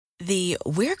The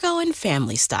we're going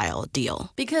family style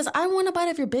deal. Because I want a bite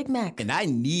of your Big Mac. And I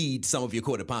need some of your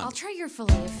Quarter Pounder. I'll try your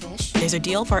filet of fish. There's a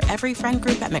deal for every friend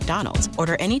group at McDonald's.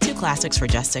 Order any two classics for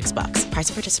just $6. Price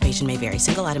of participation may vary.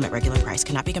 Single item at regular price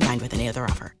cannot be combined with any other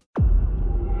offer.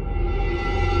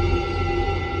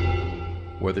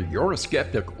 Whether you're a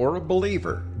skeptic or a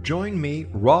believer, join me,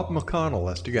 Rob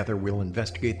McConnell, as together we'll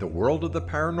investigate the world of the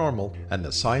paranormal and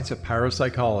the science of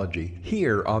parapsychology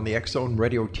here on the X-Zone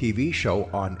Radio TV show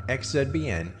on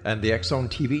XZBN and the X-Zone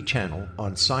TV channel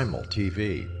on Simul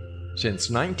TV.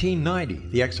 Since 1990,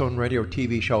 the X-Zone Radio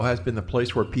TV show has been the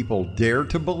place where people dare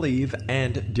to believe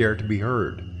and dare to be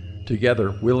heard.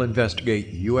 Together, we'll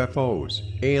investigate UFOs,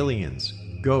 aliens,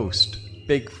 ghosts,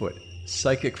 Bigfoot,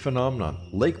 psychic phenomenon,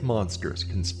 lake monsters,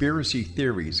 conspiracy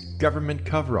theories, government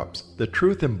cover-ups, the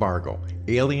truth embargo,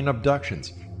 alien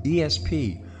abductions,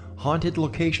 ESP, haunted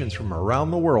locations from around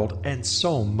the world, and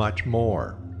so much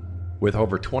more. With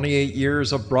over 28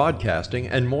 years of broadcasting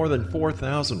and more than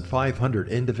 4,500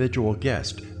 individual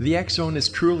guests, the X-Zone is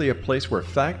truly a place where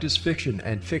fact is fiction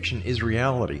and fiction is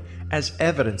reality, as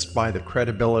evidenced by the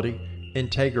credibility,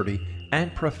 integrity,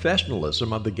 and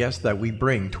professionalism of the guests that we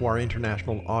bring to our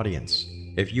international audience.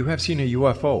 If you have seen a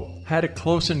UFO, had a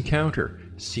close encounter,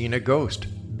 seen a ghost,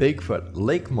 Bigfoot,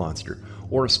 lake monster,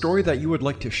 or a story that you would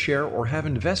like to share or have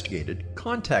investigated,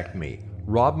 contact me,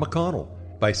 Rob McConnell,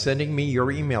 by sending me your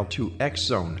email to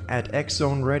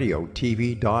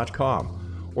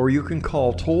xzone@xzoneradiotv.com, or you can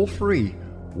call toll-free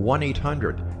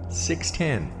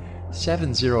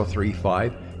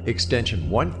 1-800-610-7035, extension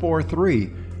 143,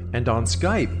 and on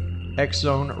Skype,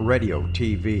 X-Zone Radio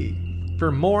TV.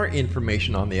 For more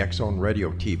information on the X-Zone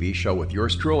Radio TV show with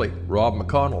yours truly, Rob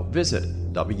McConnell,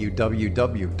 visit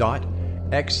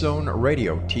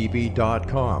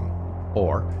www.xzoneradiotv.com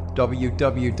or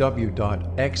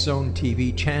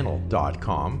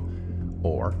www.xzonetvchannel.com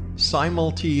or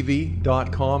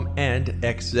simultv.com and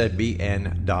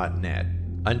xzbn.net.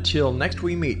 Until next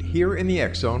we meet here in the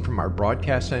X-Zone from our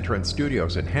broadcast center and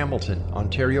studios in Hamilton,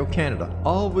 Ontario, Canada,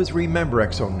 always remember,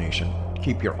 X-Zone Nation,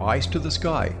 keep your eyes to the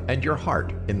sky and your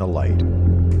heart in the light.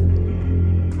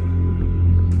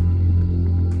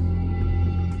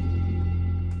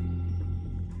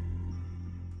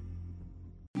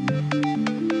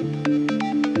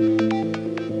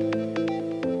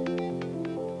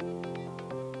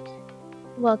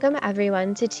 Welcome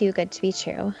everyone to Too Good to Be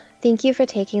True. Thank you for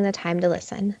taking the time to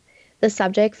listen. The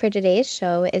subject for today's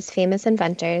show is famous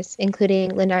inventors,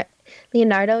 including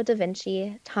Leonardo da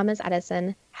Vinci, Thomas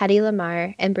Edison, Hedy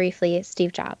Lamarr, and briefly,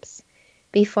 Steve Jobs.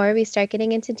 Before we start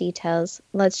getting into details,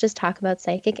 let's just talk about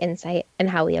psychic insight and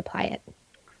how we apply it.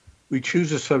 We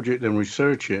choose a subject and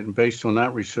research it, and based on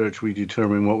that research, we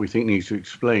determine what we think needs to be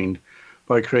explained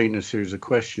by creating a series of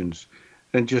questions.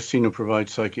 Then Justina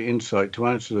provides psychic insight to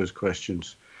answer those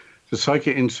questions. The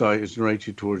psychic insight is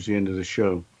narrated towards the end of the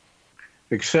show.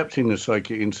 Accepting the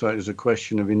psychic insight is a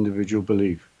question of individual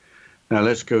belief. Now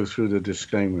let's go through the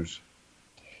disclaimers.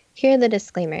 Here are the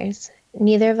disclaimers.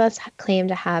 Neither of us claim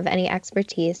to have any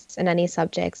expertise in any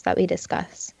subjects that we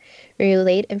discuss. We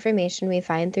relate information we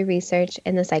find through research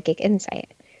and the psychic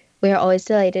insight. We are always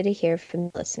delighted to hear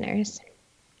from listeners.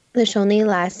 The show only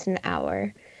lasts an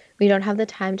hour. We don't have the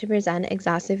time to present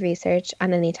exhaustive research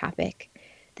on any topic.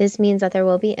 This means that there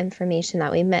will be information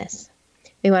that we miss.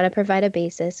 We want to provide a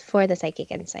basis for the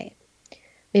psychic insight.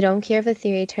 We don't care if the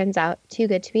theory turns out too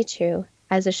good to be true,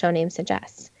 as the show name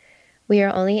suggests. We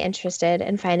are only interested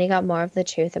in finding out more of the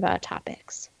truth about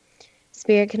topics.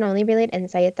 Spirit can only relate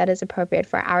insight that is appropriate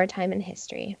for our time in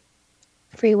history.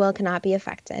 Free will cannot be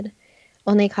affected.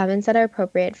 Only comments that are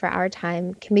appropriate for our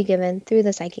time can be given through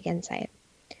the psychic insight.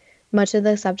 Much of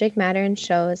the subject matter in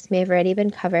shows may have already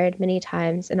been covered many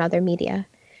times in other media.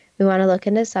 We want to look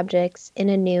into subjects in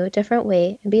a new, different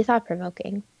way and be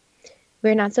thought-provoking.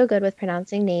 We're not so good with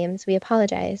pronouncing names, we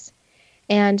apologize.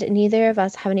 And neither of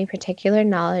us have any particular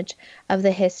knowledge of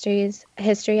the history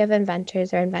of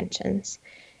inventors or inventions.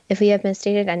 If we have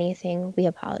misstated anything, we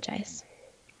apologize.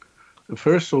 The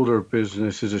first order of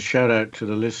business is a shout out to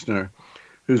the listener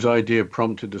whose idea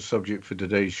prompted the subject for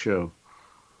today's show.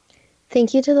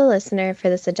 Thank you to the listener for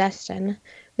the suggestion.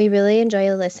 We really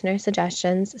enjoy listener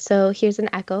suggestions, so here's an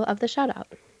echo of the shout-out.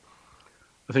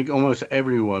 I think almost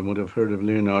everyone would have heard of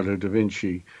Leonardo da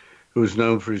Vinci, who is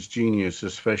known for his genius,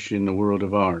 especially in the world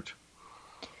of art.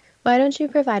 Why don't you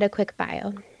provide a quick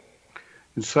bio?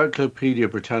 Encyclopedia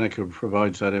Britannica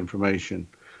provides that information.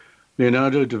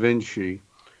 Leonardo da Vinci,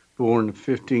 born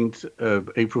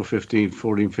April 15,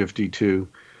 1452,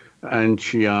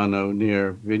 Anciano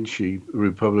near Vinci,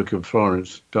 Republic of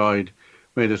Florence, died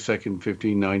May 2,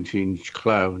 1519,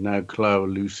 Clau, now Clau,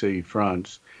 Lucy,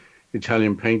 France.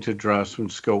 Italian painter, draftsman,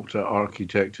 sculptor,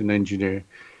 architect, and engineer,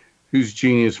 whose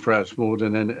genius, perhaps more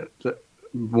than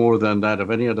that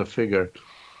of any other figure,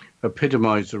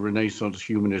 epitomized the Renaissance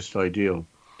humanist ideal.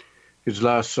 His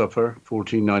Last Supper,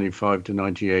 1495 to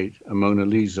 98, and Mona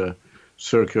Lisa,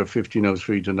 circa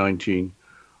 1503 to 19,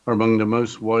 are among the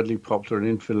most widely popular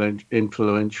and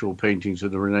influential paintings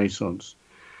of the Renaissance.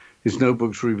 His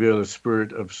notebooks reveal a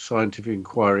spirit of scientific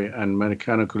inquiry and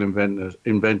mechanical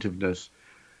inventiveness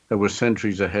that were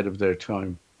centuries ahead of their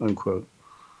time, unquote.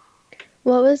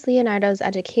 What was Leonardo's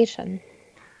education?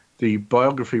 The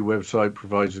biography website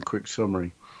provides a quick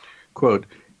summary. Quote,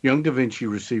 young Da Vinci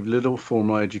received little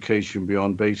formal education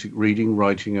beyond basic reading,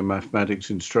 writing, and mathematics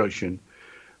instruction,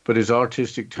 but his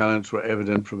artistic talents were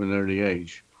evident from an early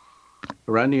age.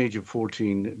 Around the age of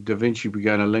 14, Da Vinci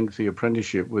began a lengthy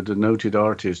apprenticeship with the noted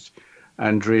artist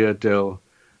Andrea del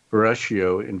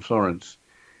Verrocchio in Florence.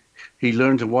 He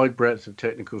learned a wide breadth of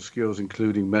technical skills,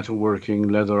 including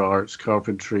metalworking, leather arts,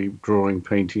 carpentry, drawing,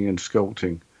 painting, and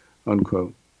sculpting,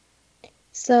 unquote.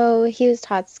 So he was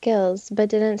taught skills, but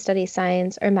didn't study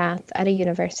science or math at a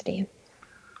university.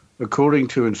 According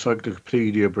to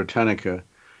Encyclopedia Britannica,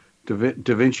 Da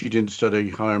Vinci didn't study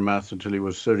higher math until he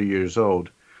was 30 years old,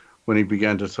 when he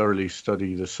began to thoroughly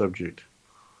study the subject.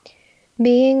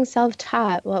 Being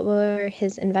self-taught, what were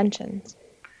his inventions?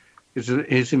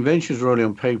 His inventions were only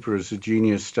on paper, as the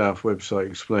Genius staff website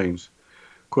explains.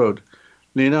 Quote,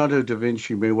 Leonardo da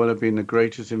Vinci may well have been the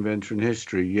greatest inventor in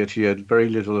history, yet he had very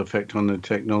little effect on the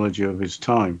technology of his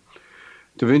time.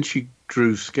 Da Vinci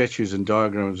drew sketches and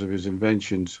diagrams of his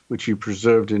inventions, which he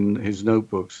preserved in his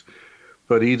notebooks,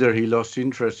 but either he lost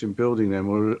interest in building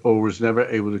them or was never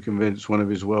able to convince one of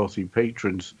his wealthy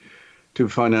patrons to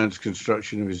finance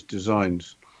construction of his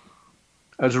designs.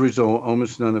 As a result,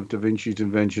 almost none of Da Vinci's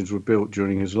inventions were built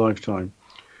during his lifetime.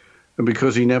 And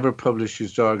because he never published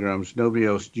his diagrams, nobody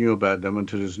else knew about them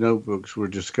until his notebooks were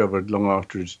discovered long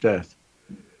after his death.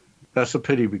 That's a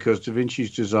pity, because Da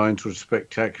Vinci's designs were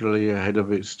spectacularly ahead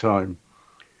of its time.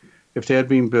 If they had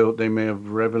been built, they may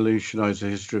have revolutionized the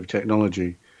history of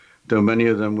technology, though many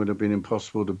of them would have been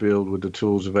impossible to build with the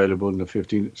tools available in the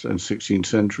 15th and 16th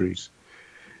centuries.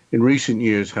 In recent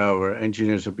years, however,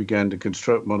 engineers have begun to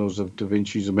construct models of Da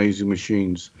Vinci's amazing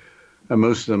machines, and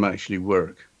most of them actually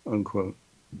work, unquote.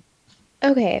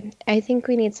 Okay, I think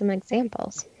we need some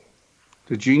examples.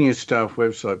 The Genius staff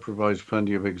website provides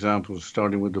plenty of examples,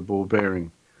 starting with the ball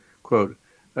bearing. Quote,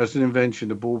 as an invention,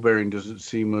 the ball bearing doesn't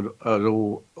seem at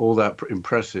all that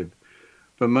impressive,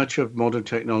 but much of modern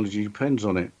technology depends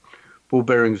on it. Ball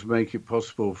bearings make it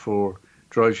possible for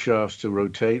drive shafts to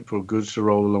rotate, for goods to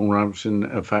roll along ramps in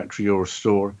a factory or a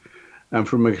store, and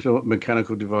for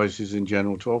mechanical devices in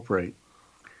general to operate.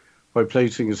 By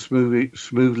placing a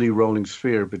smoothly rolling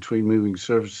sphere between moving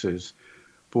surfaces,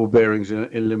 ball bearings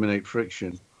eliminate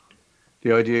friction.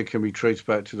 The idea can be traced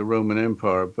back to the Roman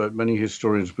Empire, but many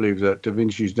historians believe that Da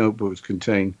Vinci's notebooks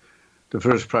contain the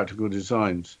first practical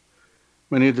designs.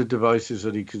 Many of the devices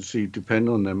that he conceived depend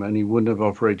on them, and he wouldn't have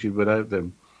operated without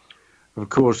them. Of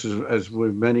course, as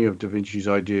with many of Da Vinci's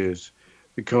ideas,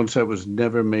 the concept was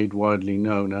never made widely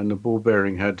known, and the ball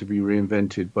bearing had to be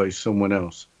reinvented by someone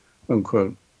else,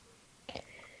 unquote.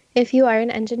 If you are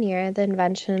an engineer, the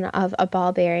invention of a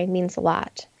ball bearing means a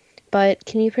lot. But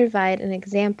can you provide an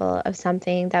example of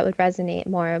something that would resonate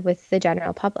more with the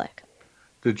general public?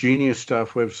 The Genius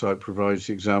staff website provides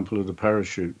the example of the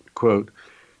parachute. Quote,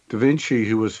 Da Vinci,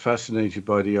 who was fascinated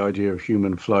by the idea of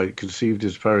human flight, conceived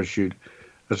his parachute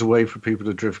as a way for people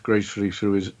to drift gracefully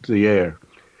through the air.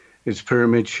 Its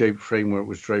pyramid-shaped framework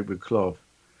was draped with cloth.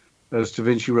 As Da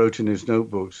Vinci wrote in his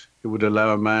notebooks, it would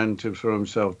allow a man to throw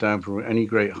himself down from any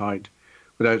great height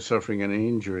without suffering any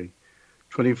injury.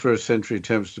 21st century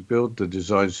attempts to build the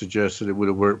design suggest that it would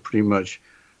have worked pretty much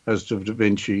as Da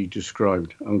Vinci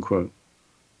described, unquote.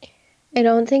 I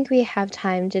don't think we have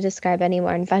time to describe any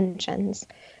more inventions,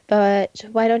 but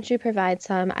why don't you provide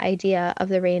some idea of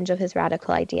the range of his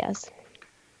radical ideas?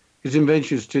 His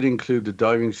inventions did include the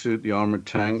diving suit, the armored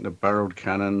tank, the barreled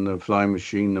cannon, the flying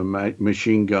machine, the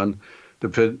machine gun,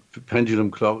 the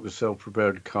pendulum clock, the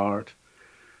self-propelled cart,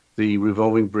 the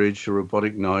revolving bridge, the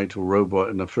robotic knight or robot,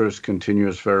 and the first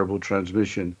continuous variable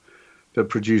transmission that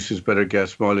produces better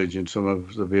gas mileage in some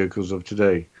of the vehicles of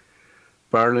today.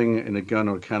 Barreling in a gun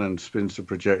or cannon spins the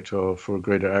projectile for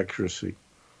greater accuracy.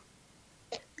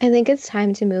 I think it's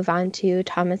time to move on to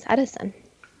Thomas Edison.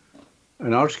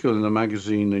 An article in the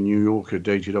magazine The New Yorker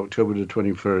dated October the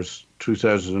 21st,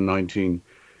 2019,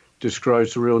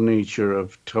 describes the real nature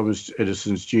of Thomas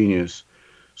Edison's genius,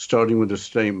 starting with a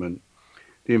statement.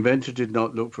 The inventor did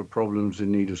not look for problems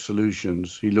in need of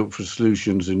solutions. He looked for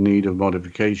solutions in need of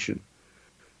modification.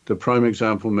 The prime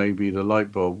example may be the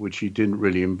light bulb, which he didn't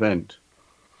really invent.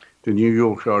 The New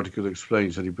Yorker article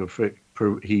explains that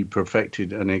he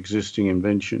perfected an existing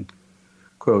invention.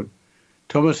 Quote,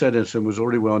 Thomas Edison was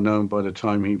already well known by the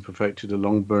time he perfected a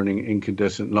long-burning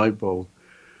incandescent light bulb,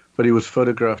 but he was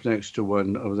photographed next to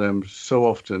one of them so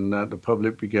often that the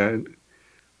public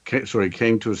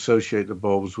came to associate the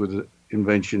bulbs with the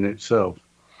invention itself.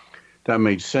 That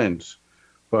made sense.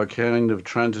 By a kind of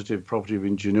transitive property of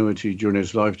ingenuity during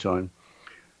his lifetime,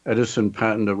 Edison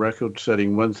patented a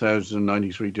record-setting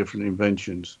 1,093 different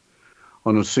inventions.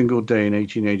 On a single day in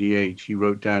 1888, he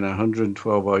wrote down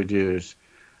 112 ideas.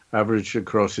 Averaged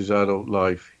across his adult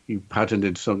life, he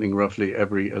patented something roughly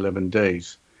every 11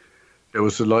 days. There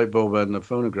was the light bulb and the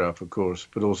phonograph, of course,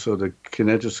 but also the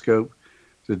kinetoscope,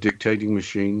 the dictating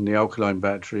machine, the alkaline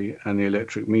battery, and the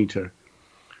electric meter,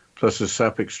 plus a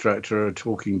sap extractor, a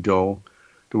talking doll,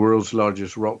 the world's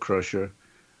largest rock crusher,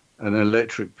 an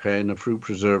electric pen, a fruit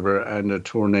preserver, and a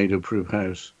tornado-proof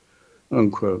house,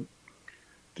 unquote.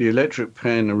 The electric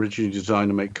pen, originally designed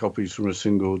to make copies from a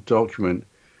single document,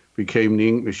 became the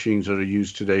ink machines that are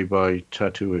used today by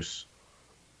tattooists.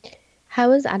 How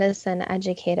was Edison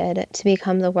educated to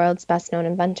become the world's best-known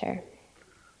inventor?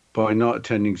 By not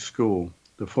attending school.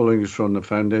 The following is from the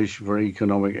Foundation for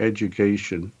Economic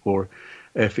Education, or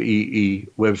FEE,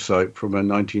 website from a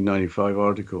 1995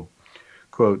 article.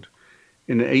 Quote,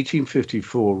 in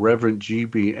 1854, Reverend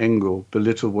G.B. Engel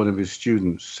belittled one of his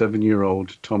students,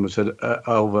 7-year-old Thomas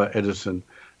Alva Edison,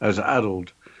 as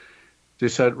addled.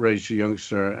 This outraged the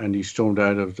youngster, and he stormed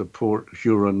out of the Port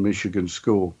Huron, Michigan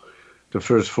school, the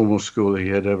first formal school he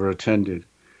had ever attended.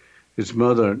 His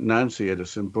mother, Nancy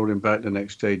Edison, brought him back the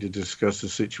next day to discuss the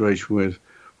situation with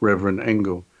Reverend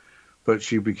Engel, but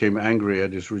she became angry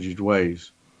at his rigid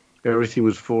ways. Everything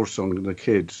was forced on the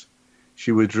kids.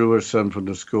 She withdrew her son from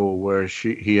the school where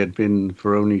he had been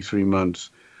for only 3 months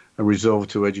and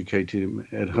resolved to educate him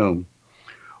at home.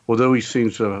 Although he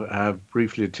seems to have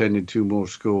briefly attended 2 more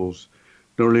schools,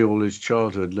 nearly all his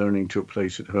childhood learning took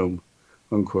place at home,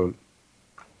 unquote.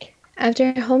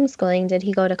 After homeschooling, did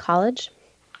he go to college?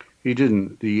 He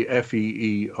didn't. The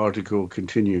FEE article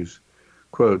continues,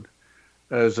 quote,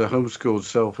 as a homeschooled,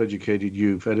 self-educated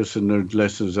youth, Edison learned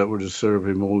lessons that were to serve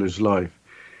him all his life.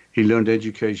 He learned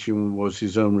education was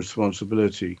his own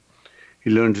responsibility. He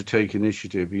learned to take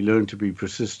initiative. He learned to be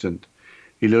persistent.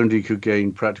 He learned he could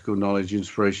gain practical knowledge,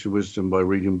 inspiration, wisdom by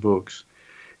reading books.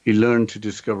 He learned to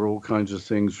discover all kinds of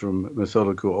things from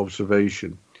methodical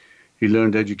observation. He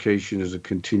learned education as a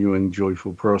continuing,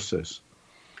 joyful process.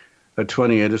 At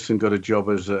 20, Edison got a job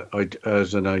as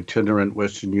an itinerant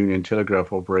Western Union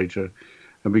telegraph operator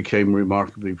and became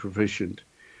remarkably proficient.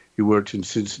 He worked in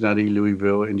Cincinnati,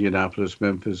 Louisville, Indianapolis,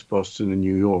 Memphis, Boston, and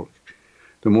New York.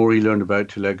 The more he learned about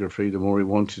telegraphy, the more he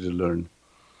wanted to learn.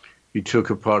 He took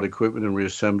apart equipment and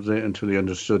reassembled it until he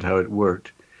understood how it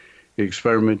worked. He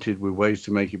experimented with ways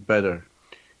to make it better.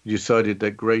 He decided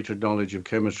that greater knowledge of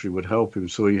chemistry would help him,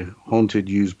 so he haunted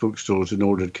used bookstores and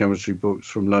ordered chemistry books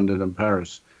from London and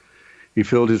Paris. He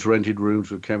filled his rented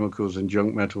rooms with chemicals and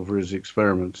junk metal for his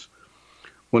experiments.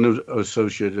 One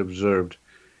associate observed,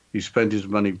 he spent his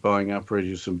money buying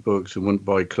apparatus and books and wouldn't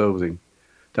buy clothing.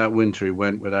 That winter he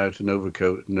went without an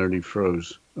overcoat and nearly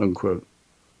froze, unquote.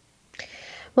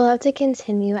 We'll have to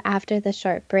continue after the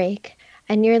short break,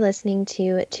 and you're listening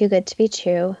to Too Good to Be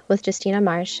True with Justina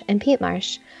Marsh and Pete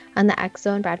Marsh on the X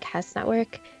Zone Broadcast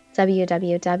Network,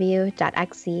 www.xzbn.net.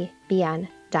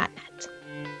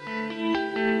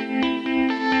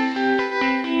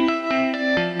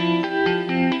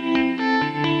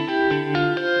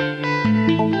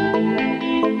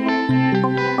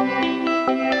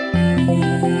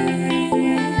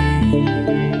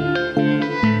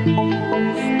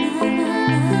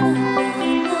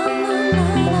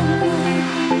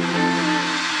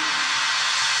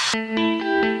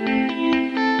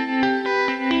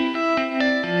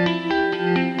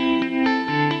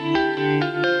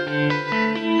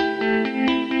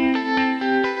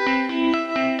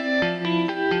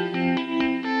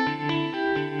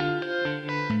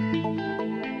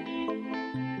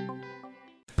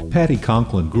 Patty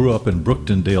Conklin grew up in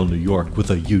Brooktondale, New York with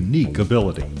a unique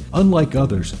ability. Unlike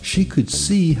others, she could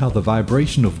see how the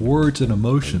vibration of words and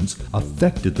emotions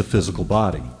affected the physical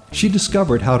body. She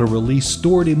discovered how to release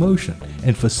stored emotion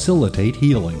and facilitate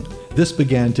healing. This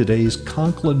began today's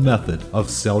Conklin method of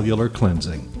cellular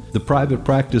cleansing. The private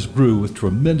practice grew with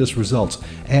tremendous results,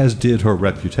 as did her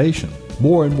reputation.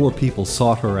 More and more people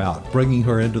sought her out, bringing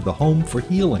her into the home for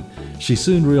healing. She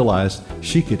soon realized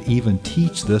she could even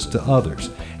teach this to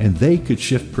others, and they could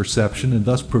shift perception and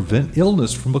thus prevent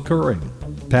illness from occurring.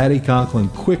 Patty Conklin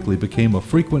quickly became a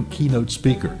frequent keynote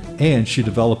speaker, and she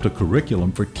developed a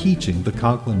curriculum for teaching the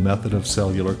Conklin method of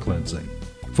cellular cleansing.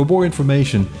 For more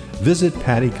information, visit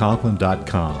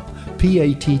pattyconklin.com,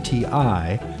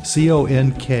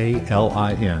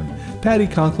 PATTICONKLIN,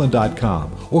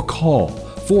 pattyconklin.com, or call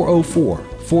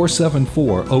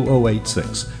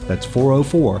 404-474-0086. That's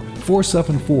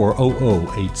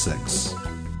 404-474-0086.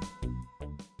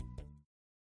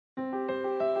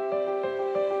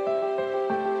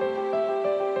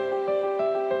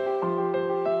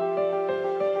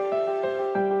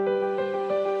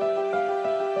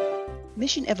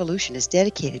 Mission Evolution is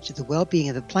dedicated to the well-being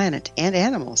of the planet and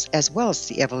animals, as well as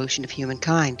the evolution of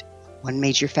humankind. One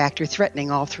major factor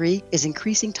threatening all three is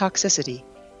increasing toxicity.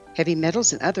 Heavy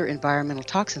metals and other environmental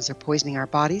toxins are poisoning our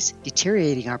bodies,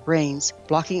 deteriorating our brains,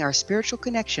 blocking our spiritual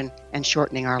connection, and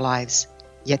shortening our lives.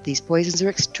 Yet these poisons are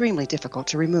extremely difficult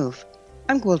to remove.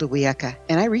 I'm Gwilda Wieka,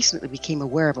 and I recently became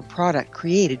aware of a product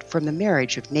created from the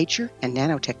marriage of nature and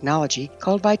nanotechnology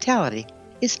called Vitality.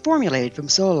 It's formulated from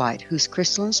zoolite, whose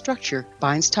crystalline structure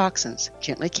binds toxins,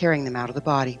 gently carrying them out of the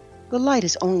body. The light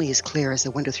is only as clear as the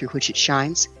window through which it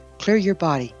shines. Clear your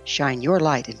body, shine your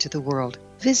light into the world.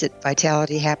 Visit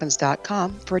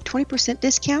vitalityhappens.com for a 20%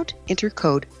 discount. Enter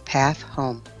code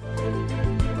PATHHOME.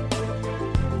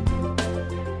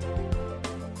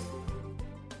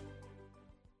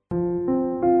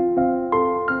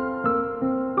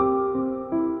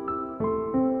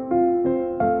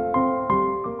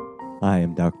 I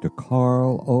am Dr.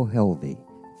 Carl O'Helvey,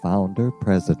 founder,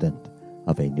 president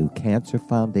of a new cancer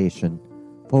foundation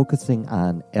focusing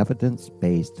on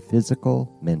evidence-based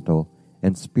physical, mental,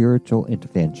 and spiritual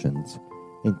interventions,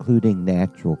 including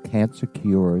natural cancer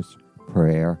cures,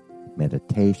 prayer,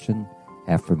 meditation,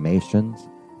 affirmations,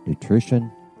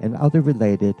 nutrition, and other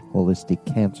related holistic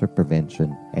cancer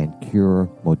prevention and cure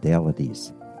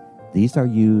modalities. These are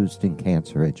used in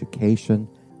cancer education,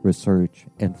 research,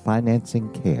 and financing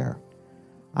care.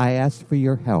 I ask for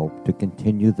your help to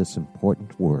continue this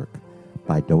important work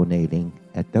by donating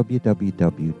at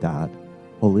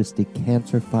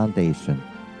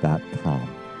www.holisticcancerfoundation.com.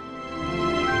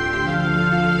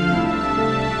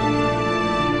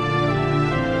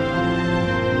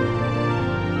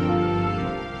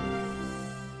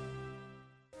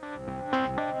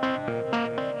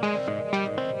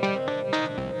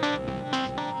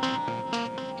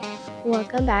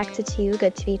 Welcome back to Too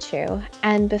Good to Be True.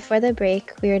 And before the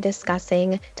break, we were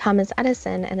discussing Thomas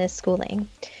Edison and his schooling.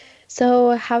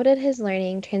 So how did his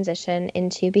learning transition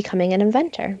into becoming an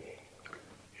inventor?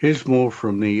 Here's more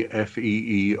from the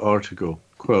FEE article.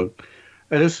 Quote,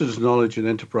 Edison's knowledge and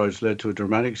enterprise led to a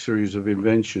dramatic series of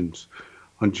inventions.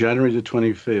 On January the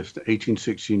 25th,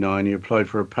 1869, he applied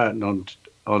for a patent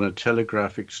on a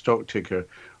telegraphic stock ticker,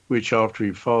 which, after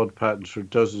he filed patents for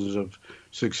dozens of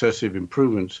successive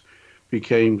improvements,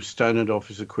 became standard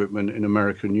office equipment in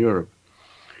America and Europe.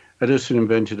 Edison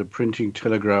invented a printing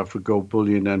telegraph for gold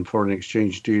bullion and foreign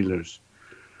exchange dealers.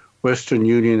 Western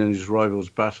Union and his rivals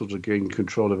battled to gain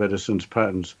control of Edison's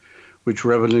patents, which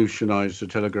revolutionized the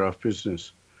telegraph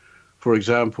business. For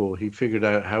example, he figured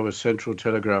out how a central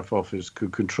telegraph office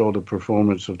could control the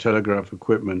performance of telegraph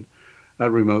equipment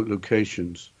at remote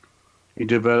locations. He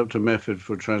developed a method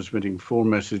for transmitting 4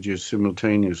 messages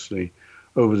simultaneously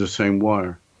over the same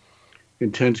wire.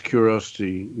 Intense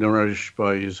curiosity, nourished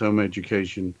by his home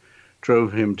education,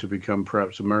 drove him to become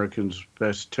perhaps America's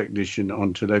best technician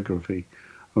on telegraphy,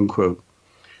 unquote.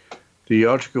 The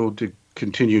article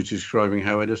continues describing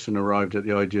how Edison arrived at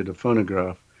the idea of the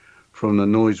phonograph from the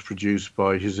noise produced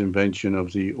by his invention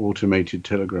of the automated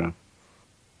telegraph.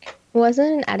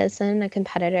 Wasn't Edison a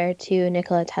competitor to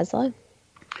Nikola Tesla?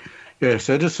 Yes,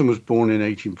 Edison was born in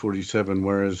 1847,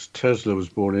 whereas Tesla was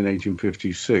born in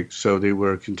 1856, so they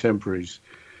were contemporaries.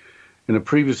 In a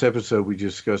previous episode, we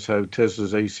discussed how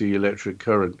Tesla's AC electric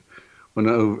current went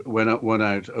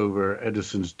out over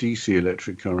Edison's DC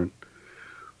electric current.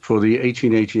 For the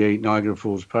 1888 Niagara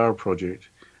Falls Power Project,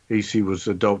 AC was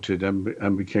adopted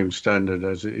and became standard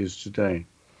as it is today.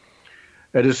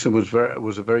 Edison was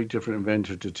a very different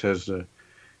inventor to Tesla.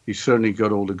 He certainly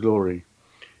got all the glory.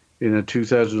 In a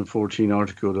 2014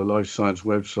 article, the Life Science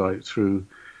website, through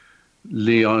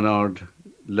Leonard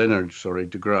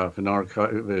de Graaf, an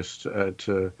archivist at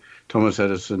Thomas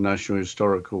Edison National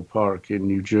Historical Park in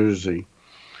New Jersey,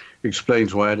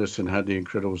 explains why Edison had the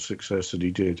incredible success that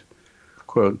he did.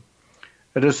 Quote,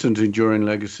 Edison's enduring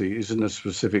legacy isn't a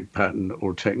specific patent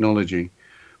or technology,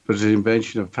 but the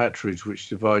invention of factories which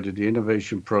divided the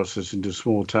innovation process into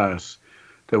small tasks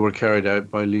that were carried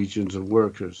out by legions of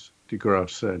workers, de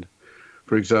Graaf said.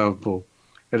 For example,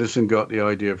 Edison got the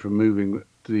idea for a moving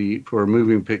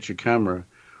picture camera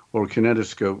or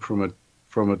kinetoscope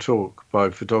from a talk by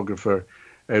photographer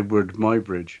Edward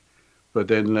Muybridge, but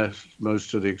then left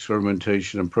most of the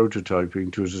experimentation and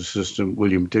prototyping to his assistant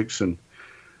William Dixon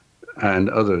and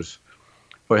others.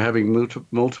 By having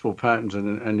multiple patents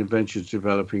and inventions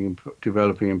developing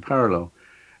in parallel,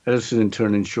 Edison in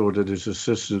turn ensured that his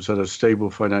assistants had a stable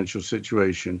financial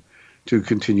situation to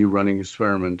continue running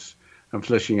experiments and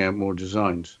fleshing out more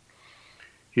designs.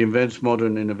 He invents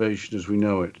modern innovation as we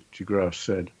know it, DeGrasse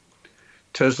said.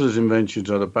 Tesla's inventions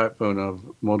are the backbone of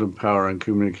modern power and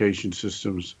communication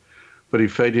systems, but he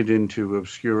faded into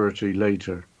obscurity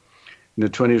later. In the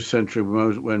 20th century,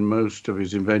 when most of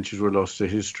his inventions were lost to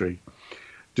history,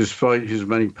 despite his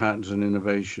many patents and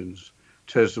innovations,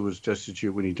 Tesla was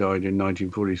destitute when he died in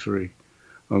 1943,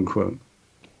 unquote.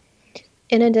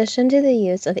 In addition to the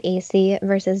use of AC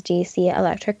versus DC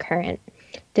electric current,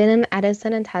 didn't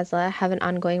Edison and Tesla have an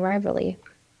ongoing rivalry?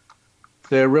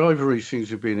 Their rivalry seems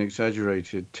to have been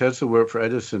exaggerated. Tesla worked for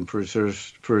Edison for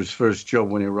his first job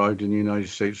when he arrived in the United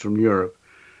States from Europe,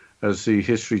 as the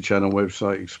History Channel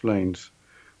website explains.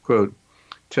 Quote,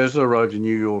 Tesla arrived in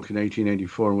New York in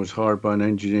 1884 and was hired by an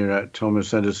engineer at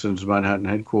Thomas Edison's Manhattan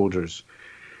headquarters.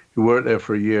 He worked there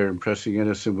for a year, impressing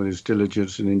Edison with his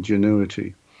diligence and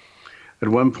ingenuity. At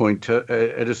one point,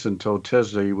 Edison told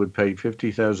Tesla he would pay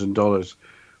 $50,000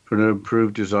 for an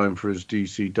improved design for his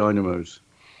DC dynamos.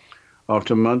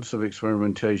 After months of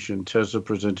experimentation, Tesla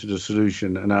presented a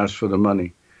solution and asked for the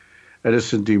money.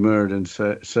 Edison demurred and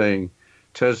saying,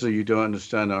 Tesla, you don't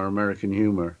understand our American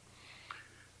humor.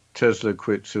 Tesla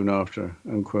quit soon after,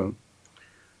 unquote.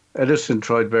 Edison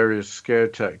tried various scare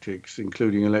tactics,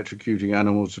 including electrocuting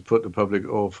animals to put the public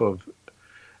off of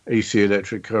AC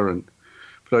electric current,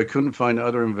 but I couldn't find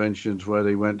other inventions where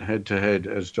they went head-to-head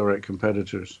as direct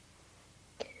competitors.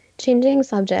 Changing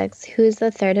subjects, who's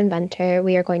the third inventor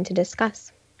we are going to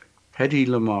discuss? Hedy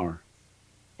Lamarr.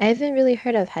 I haven't really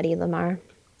heard of Hedy Lamarr.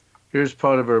 Here's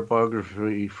part of her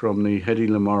biography from the Hedy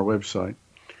Lamarr website.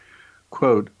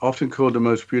 Quote, often called the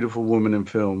most beautiful woman in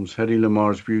films, Hedy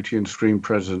Lamarr's beauty and screen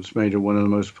presence made her one of the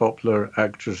most popular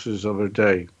actresses of her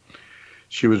day.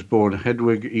 She was born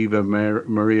Hedwig Eva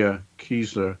Maria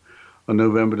Kiesler on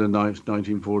November the 9th,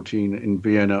 1914 in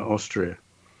Vienna, Austria.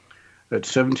 At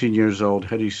 17 years old,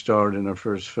 Hedy starred in her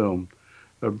first film,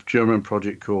 a German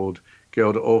project called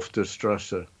Geld auf der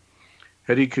Straße.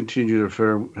 Hedy continued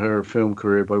her film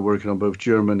career by working on both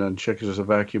German and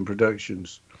Czechoslovakian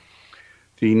productions.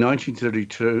 The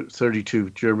 1932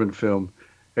 German film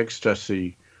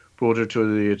Ecstasy brought her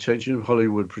to the attention of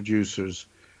Hollywood producers,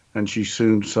 and she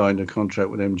soon signed a contract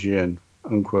with MGM,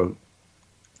 unquote.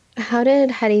 How did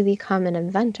Hedy become an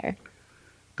inventor?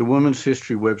 The Women's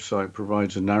History website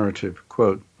provides a narrative.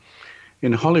 Quote,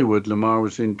 in Hollywood, Lamarr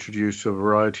was introduced to a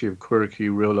variety of quirky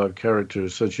real-life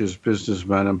characters, such as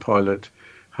businessman and pilot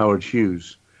Howard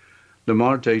Hughes.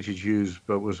 Lamarr dated Hughes,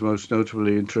 but was most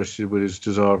notably interested with his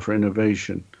desire for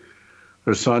innovation.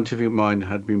 Her scientific mind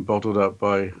had been bottled up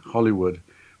by Hollywood,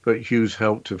 but Hughes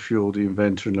helped to fuel the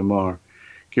inventor in Lamarr,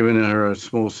 giving her a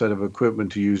small set of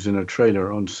equipment to use in a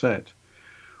trailer on set.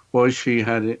 While she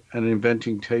had an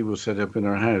inventing table set up in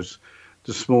her house,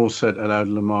 the small set allowed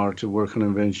Lamarr to work on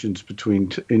inventions between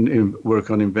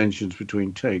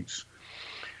takes.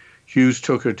 Hughes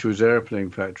took her to his airplane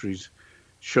factories,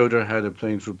 showed her how the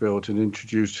planes were built, and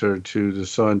introduced her to the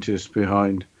scientists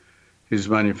behind his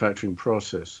manufacturing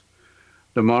process.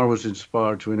 Lamarr was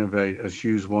inspired to innovate as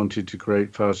Hughes wanted to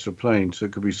create faster planes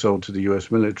that could be sold to the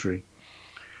US military.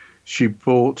 She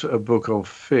bought a book of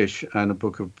fish and a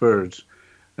book of birds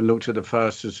and looked at the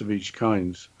fastest of each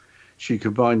kind. She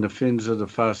combined the fins of the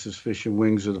fastest fish and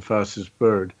wings of the fastest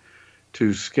bird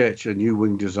to sketch a new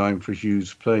wing design for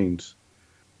Hughes' planes.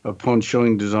 Upon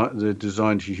showing the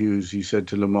design to Hughes, he said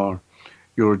to Lamarr,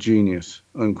 "You're a genius,"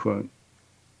 unquote.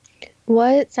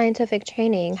 What scientific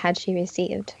training had she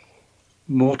received?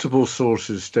 Multiple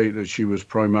sources state that she was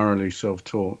primarily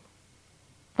self-taught.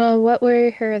 What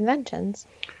were her inventions?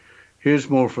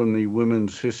 Here's more from the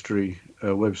Women's History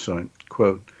website.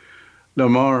 Quote,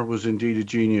 Lamarr was indeed a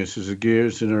genius as the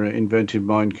gears in her inventive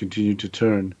mind continued to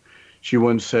turn. She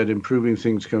once said, improving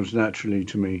things comes naturally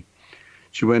to me.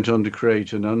 She went on to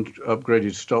create an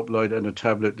upgraded stoplight and a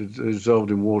tablet that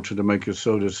dissolved in water to make a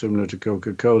soda similar to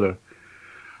Coca-Cola.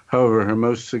 However, her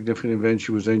most significant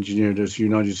invention was engineered as the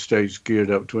United States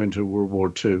geared up to enter World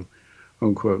War II,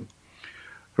 unquote.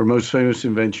 Her most famous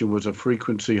invention was a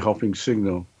frequency hopping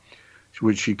signal,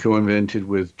 which she co-invented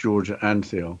with George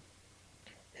Antheil.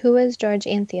 Who was George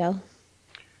Antheil?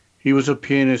 He was a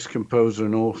pianist, composer,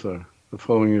 and author. The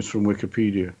following is from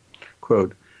Wikipedia.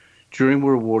 Quote, During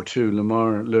World War II,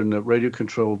 Lamar learned that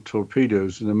radio-controlled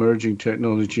torpedoes, an emerging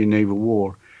technology in naval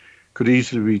war, could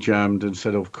easily be jammed and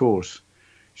set off course.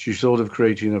 She thought of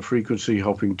creating a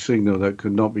frequency-hopping signal that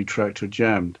could not be tracked or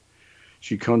jammed.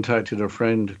 She contacted her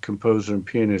friend, composer and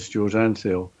pianist George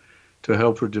Antheil to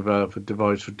help her develop a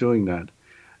device for doing that,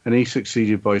 and he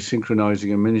succeeded by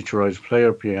synchronizing a miniaturized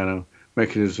player piano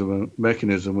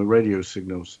mechanism with radio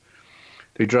signals.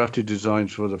 They drafted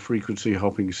designs for the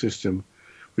frequency-hopping system,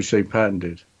 which they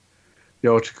patented.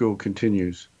 The article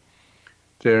continues.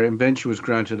 Their invention was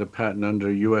granted a patent under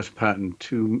U.S. Patent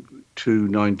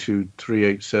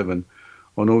 2292387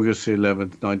 on August 11,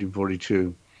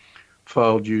 1942,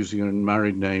 filed using a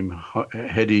married name,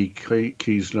 Hedy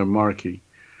Keesler Markey.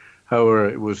 However,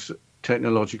 it was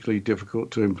technologically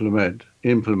difficult to implement,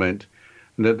 and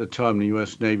at the time the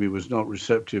U.S. Navy was not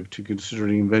receptive to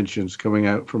considering inventions coming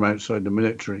out from outside the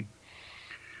military.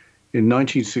 In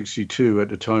 1962, at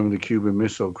the time of the Cuban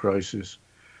Missile Crisis,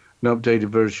 an updated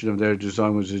version of their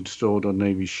design was installed on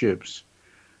Navy ships.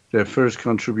 Their first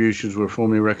contributions were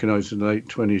formally recognized in the late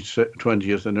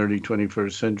 20th and early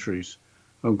 21st centuries,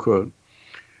 unquote.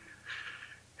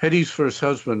 Hedy's first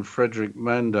husband, Friedrich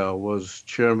Mandel, was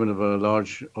chairman of a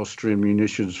large Austrian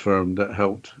munitions firm that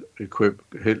helped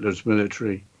equip Hitler's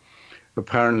military.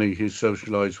 Apparently, he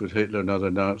socialized with Hitler and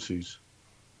other Nazis.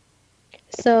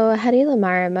 So Hedy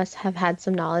Lamarr must have had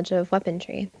some knowledge of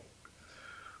weaponry.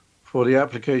 For the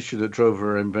application that drove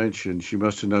her invention, she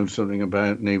must have known something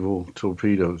about naval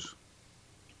torpedoes.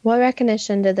 What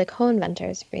recognition did the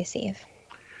co-inventors receive?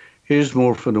 Here's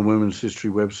more from the Women's History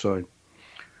website.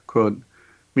 Quote,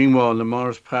 meanwhile,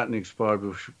 Lamar's patent expired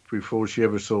before she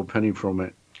ever saw a penny from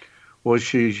it. While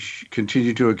she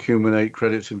continued to accumulate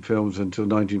credits in films until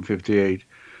 1958,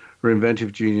 her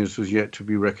inventive genius was yet to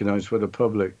be recognized by the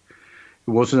public.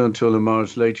 It wasn't until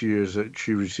Lamar's later years that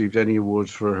she received any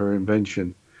awards for her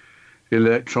invention. The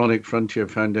Electronic Frontier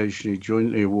Foundation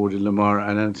jointly awarded Lamar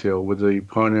and Antheil with the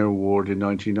Pioneer Award in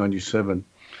 1997.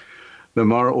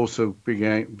 Lamar also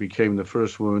became the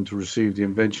first woman to receive the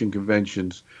Invention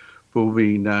Convention's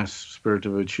Bobby Nass Spirit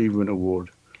of Achievement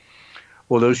Award.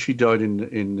 Although she died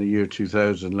in the year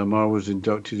 2000, Lamar was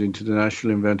inducted into the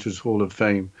National Inventors Hall of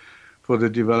Fame for the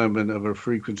development of her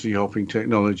frequency-hopping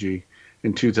technology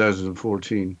in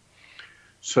 2014.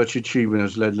 Such achievement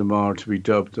has led Lamar to be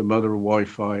dubbed the mother of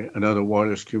Wi-Fi and other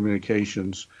wireless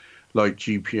communications like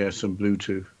GPS and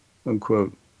Bluetooth,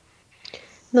 unquote.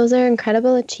 Those are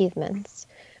incredible achievements.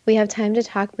 We have time to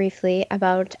talk briefly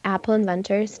about Apple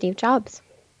inventor Steve Jobs.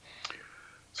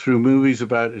 Through movies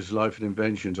about his life and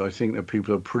inventions, I think that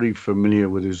people are pretty familiar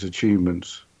with his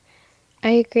achievements.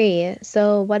 I agree.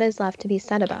 So what is left to be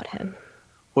said about him?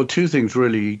 Well, two things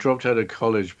really. He dropped out of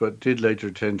college, but did later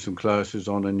attend some classes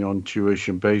on a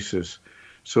non-tuition basis,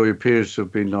 so he appears to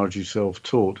have been largely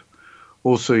self-taught.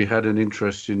 Also, he had an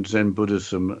interest in Zen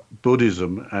Buddhism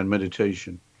and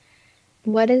meditation.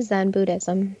 What is Zen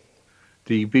Buddhism?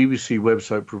 The BBC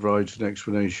website provides an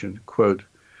explanation. Quote,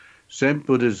 Zen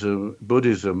Buddhism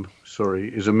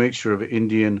is a mixture of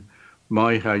Indian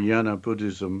Mahayana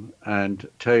Buddhism and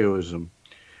Taoism.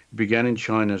 It began in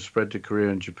China, spread to Korea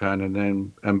and Japan,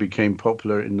 and became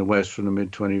popular in the West from the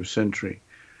mid-20th century.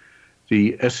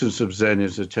 The essence of Zen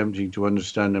is attempting to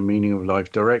understand the meaning of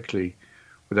life directly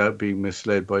without being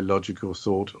misled by logical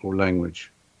thought or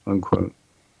language, unquote.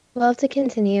 We'll have to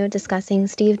continue discussing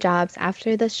Steve Jobs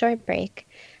after this short break,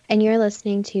 and you're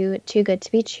listening to Too Good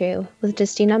to Be True with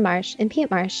Justina Marsh and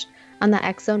Pete Marsh on the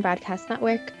X Zone Broadcast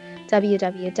Network,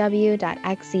 www.xzbn.net.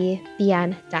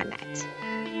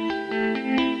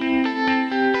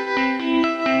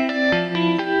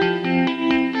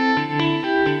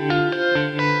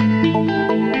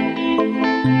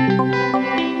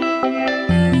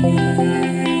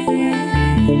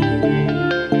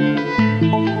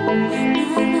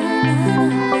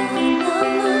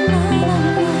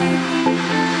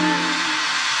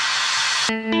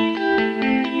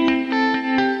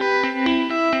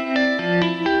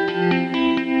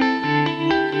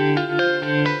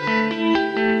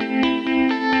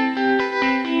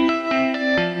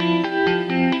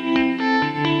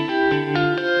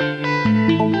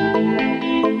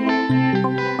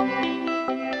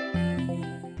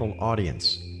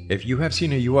 Audience. If you have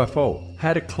seen a UFO,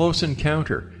 had a close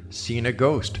encounter, seen a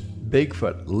ghost,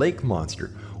 Bigfoot, lake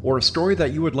monster, or a story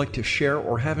that you would like to share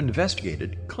or have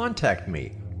investigated, contact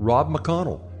me, Rob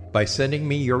McConnell, by sending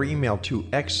me your email to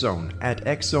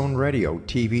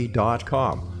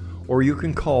xzone@xzoneradiotv.com, or you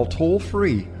can call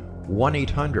toll-free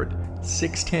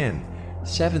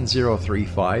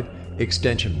 1-800-610-7035,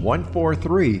 extension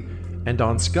 143, and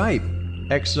on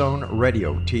Skype, X Zone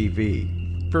Radio TV.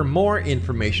 For more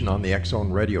information on the X Zone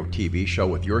Radio TV show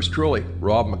with yours truly,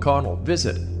 Rob McConnell,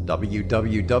 visit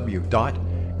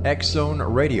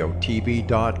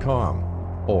www.xzoneradiotv.com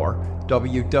or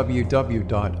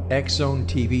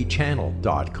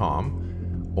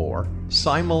www.xzonetvchannel.com or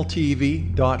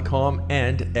simultv.com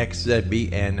and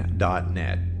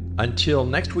xzbn.net. Until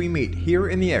next we meet here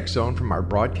in the X Zone from our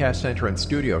broadcast center and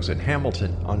studios in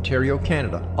Hamilton, Ontario,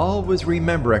 Canada, always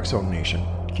remember, X Zone Nation,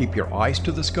 keep your eyes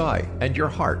to the sky and your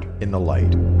heart in the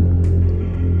light.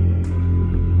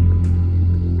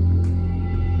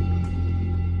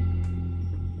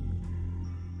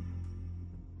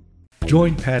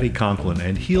 Join Patty Conklin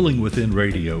and Healing Within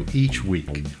Radio each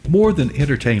week. More than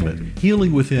entertainment,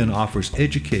 Healing Within offers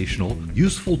educational,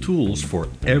 useful tools for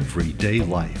everyday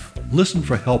life. Listen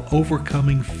for help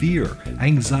overcoming fear,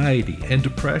 anxiety, and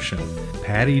depression.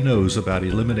 Patty knows about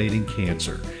eliminating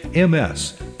cancer,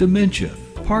 MS, dementia,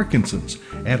 Parkinson's,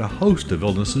 and a host of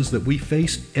illnesses that we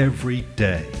face every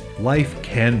day. Life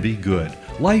can be good.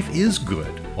 Life is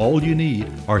good. All you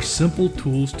need are simple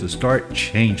tools to start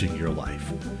changing your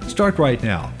life. Start right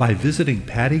now by visiting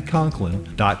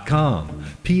pattyconklin.com,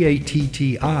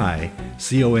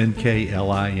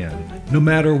 PATTICONKLIN. No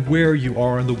matter where you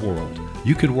are in the world,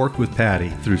 you can work with Patty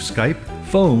through Skype,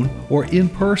 phone, or in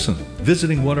person,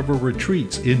 visiting one of her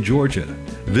retreats in Georgia.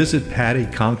 Visit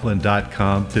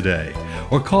pattyconklin.com today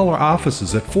or call our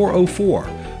offices at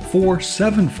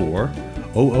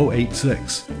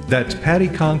 404-474-0086. That's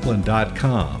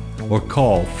pattyconklin.com or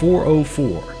call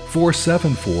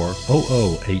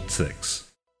 404-474-0086.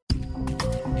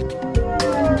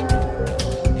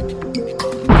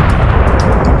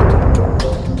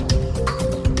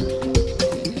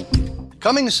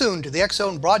 Coming soon to the X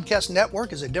Zone Broadcast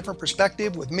Network is A Different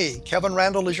Perspective with me, Kevin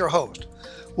Randall, as your host.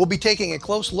 We'll be taking a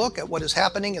close look at what is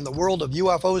happening in the world of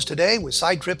UFOs today with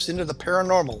side trips into the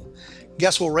paranormal.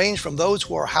 Guests will range from those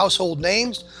who are household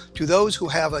names to those who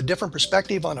have a different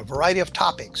perspective on a variety of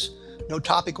topics. No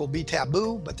topic will be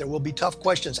taboo, but there will be tough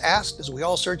questions asked as we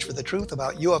all search for the truth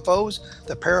about UFOs,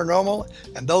 the paranormal,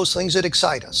 and those things that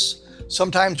excite us.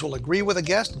 Sometimes we'll agree with a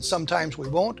guest and sometimes we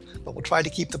won't, but we'll try to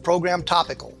keep the program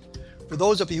topical. For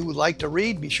those of you who would like to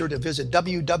read, be sure to visit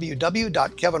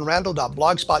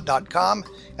www.kevinrandall.blogspot.com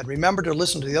and remember to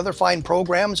listen to the other fine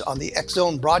programs on the X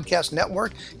Zone Broadcast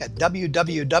Network at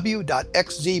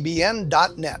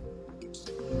www.xzbn.net.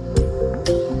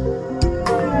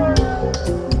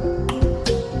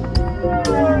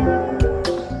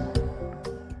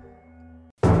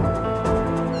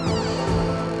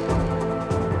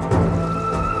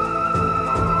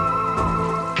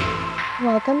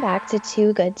 Welcome back to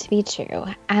Too Good to Be True.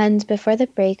 And before the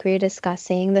break, we were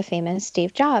discussing the famous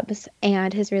Steve Jobs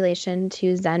and his relation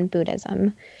to Zen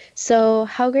Buddhism. So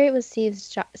how great was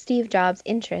Steve Jobs'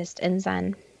 interest in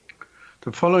Zen?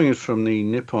 The following is from the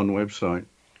Nippon website.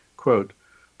 Quote,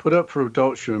 put up for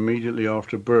adoption immediately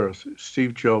after birth,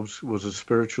 Steve Jobs was a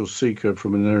spiritual seeker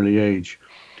from an early age.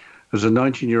 As a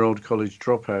 19-year-old college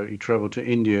dropout, he traveled to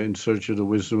India in search of the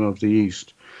wisdom of the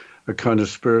East, a kind of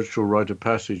spiritual rite of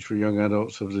passage for young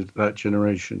adults of that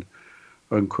generation,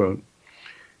 unquote.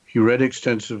 He read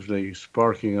extensively,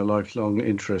 sparking a lifelong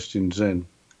interest in Zen.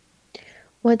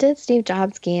 What did Steve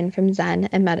Jobs gain from Zen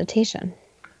and meditation?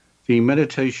 The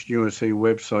Meditation USA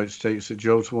website states that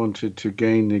Jobs wanted to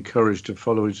gain the courage to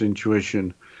follow his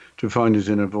intuition, to find his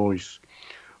inner voice.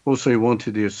 Also, he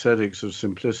wanted the aesthetics of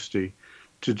simplicity,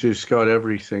 to discard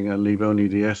everything and leave only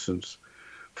the essence.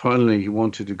 Finally, he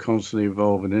wanted to constantly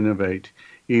evolve and innovate,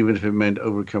 even if it meant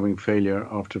overcoming failure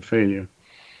after failure.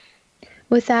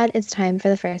 With that, it's time for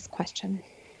the first question.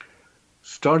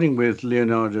 Starting with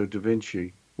Leonardo da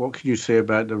Vinci, what can you say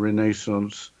about the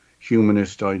Renaissance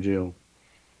humanist ideal?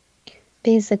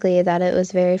 Basically, that it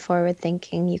was very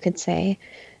forward-thinking, you could say.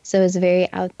 So it was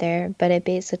very out there, but it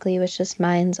basically was just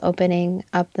minds opening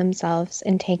up themselves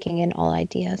and taking in all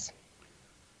ideas.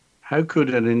 How could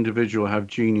an individual have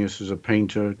genius as a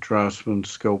painter, draftsman,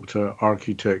 sculptor,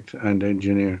 architect, and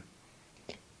engineer?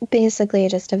 Basically,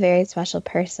 just a very special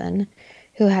person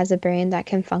who has a brain that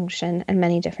can function in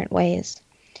many different ways.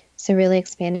 So really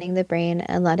expanding the brain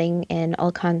and letting in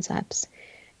all concepts.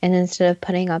 And instead of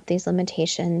putting up these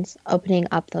limitations, opening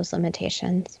up those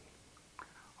limitations.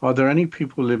 Are there any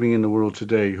people living in the world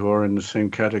today who are in the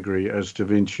same category as Da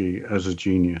Vinci as a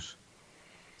genius?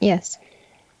 Yes.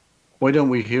 Why don't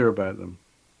we hear about them?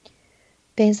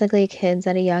 Basically, kids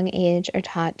at a young age are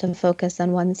taught to focus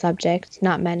on one subject,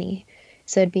 not many.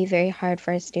 So it'd be very hard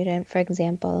for a student, for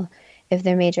example, if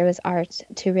their major was art,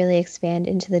 to really expand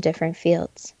into the different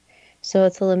fields. So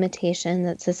it's a limitation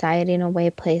that society in a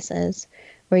way places,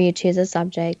 where you choose a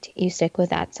subject, you stick with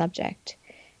that subject.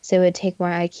 So it would take more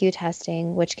IQ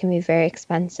testing, which can be very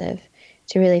expensive,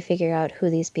 to really figure out who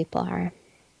these people are.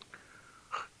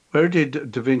 Where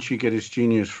did Da Vinci get his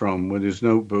genius from, with his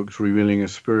notebooks revealing a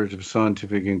spirit of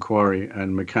scientific inquiry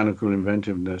and mechanical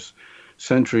inventiveness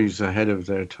centuries ahead of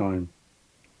their time?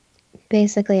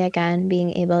 Basically, again,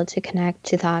 being able to connect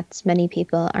to thoughts many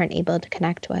people aren't able to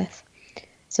connect with.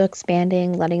 So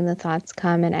expanding, letting the thoughts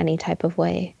come in any type of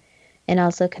way, and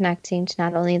also connecting to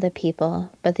not only the people,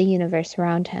 but the universe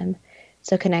around him,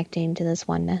 so connecting to this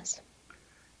oneness.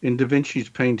 In Da Vinci's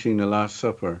painting, The Last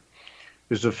Supper,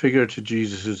 is the figure to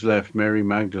Jesus' left Mary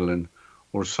Magdalene,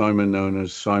 or Simon known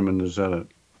as Simon the Zealot?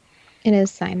 It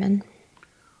is Simon.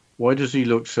 Why does he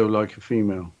look so like a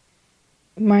female?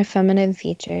 More feminine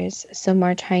features, so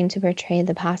more trying to portray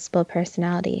the possible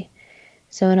personality.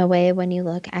 So in a way, when you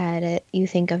look at it, you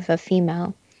think of a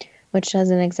female, which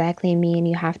doesn't exactly mean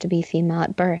you have to be female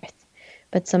at birth,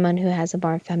 but someone who has a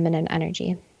more feminine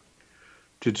energy.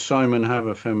 Did Simon have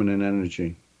a feminine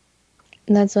energy?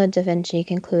 That's what Da Vinci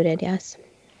concluded, yes.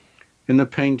 In the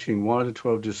painting, why are the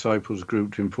 12 disciples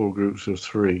grouped in 4 groups of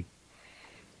 3?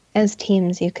 As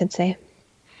teams, you could say.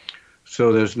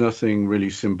 So there's nothing really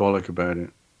symbolic about it?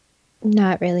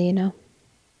 Not really, you know.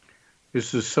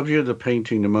 Is the subject of the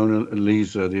painting the Mona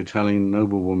Lisa, the Italian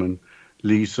noblewoman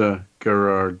Lisa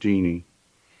Gherardini?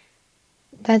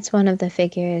 That's one of the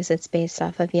figures it's based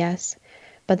off of, yes.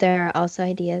 But there are also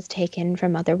ideas taken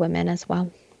from other women as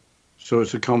well. So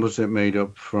it's a composite made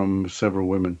up from several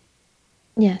women?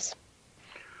 Yes.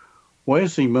 Why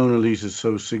is the Mona Lisa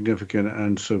so significant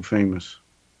and so famous?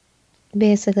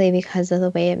 Basically because of the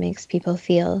way it makes people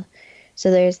feel.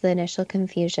 So there's the initial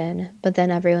confusion, but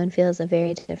then everyone feels a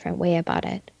very different way about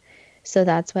it. So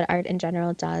that's what art in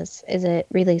general does, is it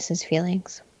releases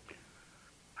feelings.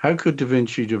 How could Da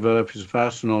Vinci develop his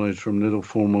vast knowledge from little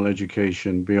formal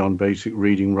education beyond basic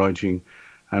reading, writing,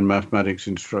 and mathematics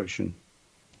instruction?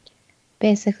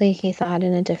 Basically, he thought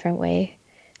in a different way.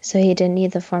 So he didn't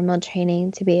need the formal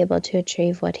training to be able to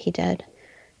achieve what he did.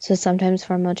 So sometimes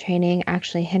formal training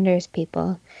actually hinders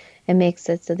people and makes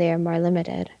it so they are more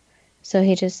limited. So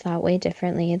he just thought way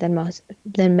differently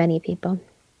than many people.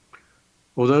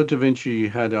 Although Da Vinci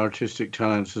had artistic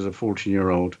talents as a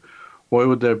 14-year-old, why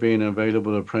would there be an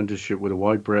available apprenticeship with a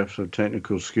wide breadth of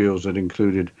technical skills that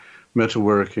included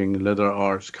metalworking, leather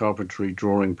arts, carpentry,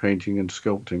 drawing, painting, and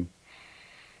sculpting?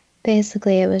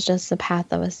 Basically, it was just the path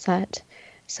that was set.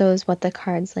 So it was what the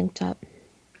cards linked up.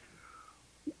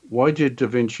 Why did Da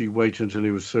Vinci wait until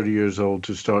he was 30 years old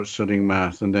to start studying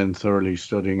math and then thoroughly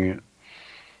studying it?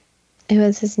 It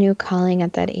was his new calling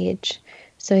at that age,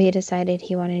 so he decided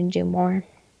he wanted to do more.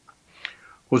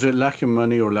 Was it lack of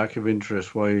money or lack of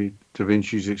interest why Da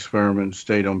Vinci's experiments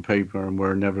stayed on paper and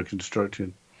were never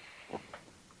constructed?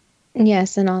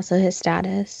 Yes, and also his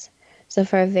status. So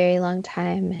for a very long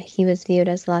time, he was viewed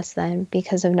as less than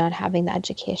because of not having the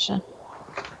education.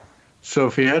 So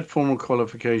if he had formal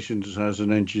qualifications as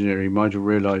an engineer, he might have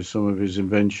realized some of his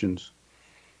inventions.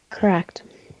 Correct.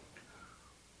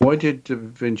 Why did Da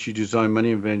Vinci design many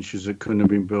inventions that couldn't have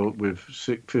been built with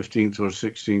 15th or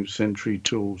 16th century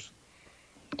tools?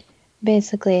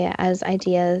 Basically, as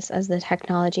the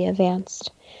technology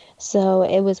advanced. So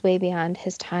it was way beyond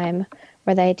his time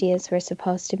where the ideas were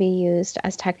supposed to be used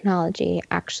as technology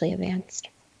actually advanced.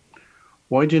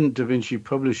 Why didn't Da Vinci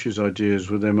publish his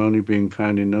ideas with them only being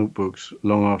found in notebooks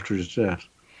long after his death?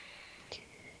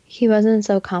 He wasn't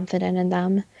so confident in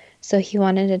them, so he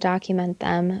wanted to document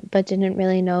them, but didn't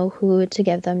really know who to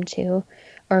give them to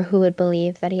or who would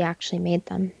believe that he actually made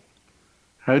them.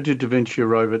 How did Da Vinci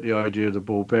arrive at the idea of the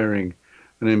ball bearing,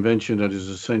 an invention that is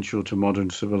essential to modern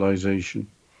civilization?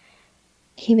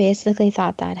 He basically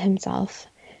thought that himself.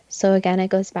 So again, it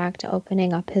goes back to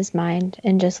opening up his mind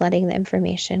and just letting the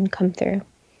information come through.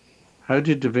 How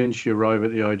did Da Vinci arrive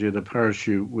at the idea of the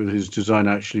parachute with his design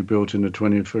actually built in the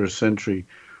 21st century,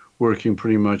 working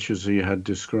pretty much as he had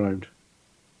described?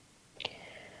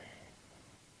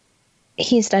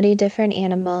 He studied different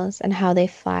animals and how they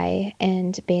fly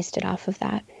and based it off of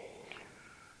that.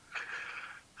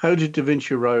 How did Da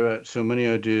Vinci arrive at so many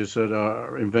ideas that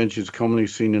are inventions commonly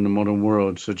seen in the modern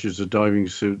world, such as the diving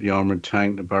suit, the armored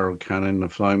tank, the barrel cannon, the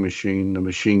flying machine, the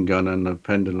machine gun, and the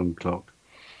pendulum clock?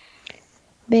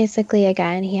 Basically,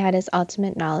 again, he had his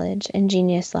ultimate knowledge and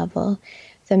genius level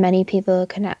that many people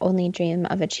could not only dream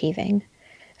of achieving.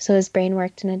 So his brain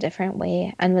worked in a different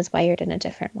way and was wired in a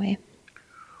different way.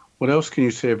 What else can you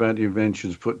say about the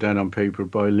inventions put down on paper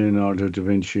by Leonardo da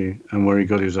Vinci and where he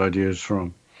got his ideas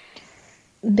from?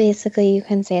 Basically, you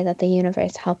can say that the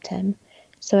universe helped him.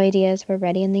 So ideas were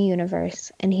ready in the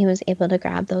universe, and he was able to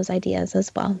grab those ideas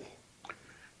as well.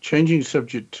 Changing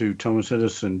subject to Thomas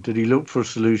Edison, did he look for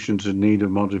solutions in need of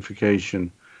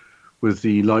modification, with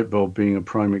the light bulb being a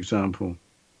prime example?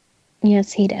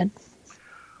 Yes, he did.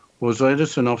 Was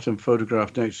Edison often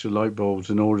photographed next to light bulbs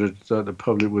in order that the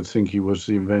public would think he was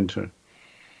the inventor?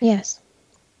 Yes.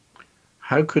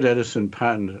 How could Edison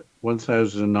patent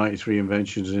 1,093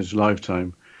 inventions in his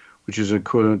lifetime, which is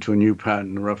equivalent to a new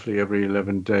patent roughly every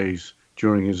 11 days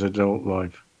during his adult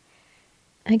life?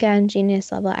 Again,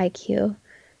 genius level IQ.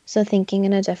 So thinking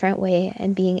in a different way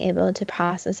and being able to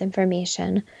process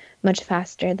information much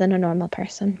faster than a normal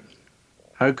person.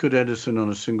 How could Edison on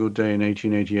a single day in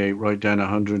 1888 write down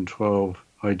 112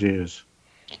 ideas?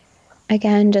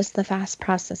 Again, just the fast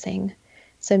processing.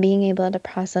 So being able to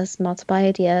process multiple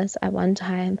ideas at one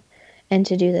time and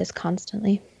to do this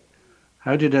constantly.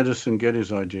 How did Edison get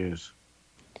his ideas?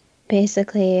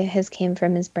 Basically, his came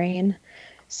from his brain.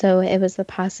 So it was the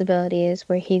possibilities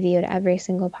where he viewed every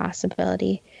single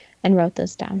possibility and wrote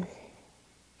those down.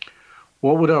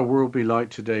 What would our world be like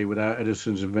today without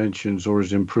Edison's inventions or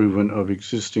his improvement of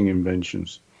existing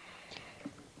inventions?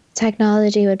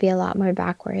 Technology would be a lot more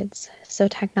backwards. So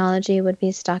technology would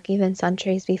be stuck even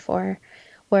centuries before,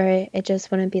 where it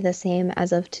just wouldn't be the same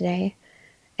as of today.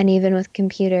 And even with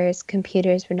computers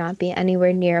would not be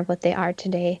anywhere near what they are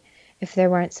today if there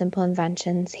weren't simple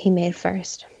inventions he made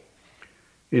first.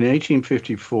 In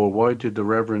 1854, why did the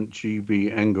Reverend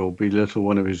G.B. Engel belittle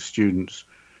one of his students,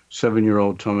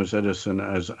 7-year-old Thomas Edison,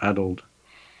 as addled?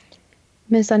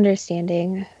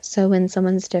 Misunderstanding. So when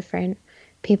someone's different,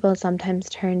 people sometimes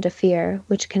turn to fear,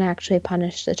 which can actually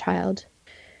punish the child.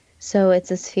 So it's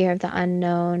this fear of the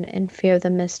unknown and fear of the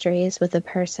mysteries with a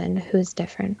person who's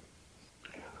different.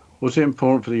 Was it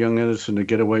important for the young Edison to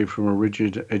get away from a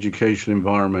rigid educational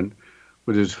environment,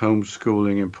 with his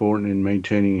homeschooling important in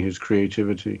maintaining his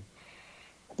creativity?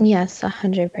 Yes,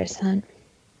 100%.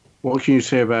 What can you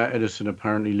say about Edison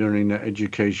apparently learning that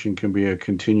education can be a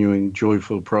continuing,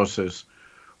 joyful process,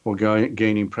 or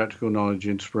gaining practical knowledge,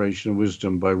 inspiration, and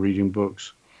wisdom by reading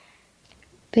books?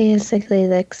 Basically,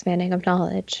 the expanding of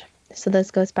knowledge. So this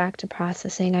goes back to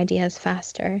processing ideas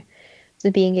faster.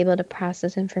 So being able to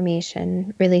process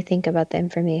information, really think about the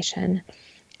information,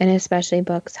 and especially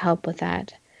books help with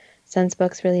that, since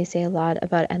books really say a lot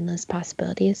about endless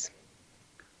possibilities.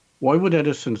 Why would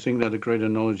Edison think that a greater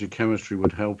knowledge of chemistry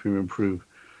would help him improve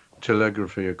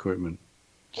telegraphy equipment?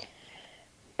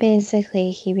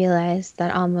 Basically, he realized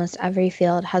that almost every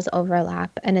field has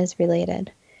overlap and is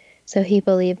related. So he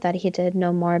believed that he did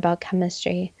know more about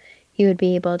chemistry, he would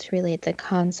be able to relate the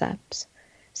concepts.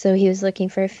 So he was looking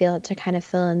for a field to kind of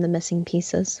fill in the missing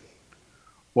pieces.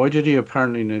 Why did he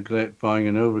apparently neglect buying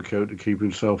an overcoat to keep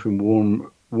himself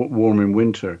warm in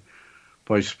winter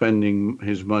by spending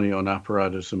his money on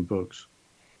apparatus and books?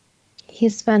 He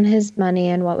spent his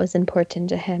money on what was important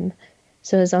to him,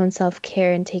 so his own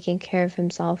self-care and taking care of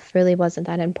himself really wasn't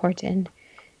that important.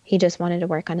 He just wanted to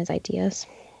work on his ideas.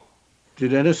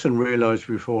 Did Edison realize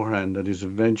beforehand that his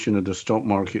invention of the stock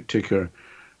market ticker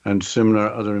and similar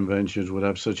other inventions would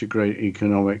have such a great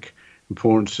economic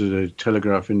importance to the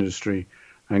telegraph industry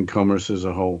and commerce as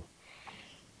a whole?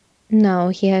 No,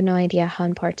 he had no idea how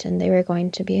important they were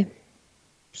going to be.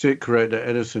 Is it correct that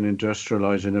Edison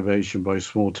industrialized innovation by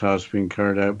small tasks being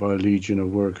carried out by a legion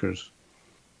of workers?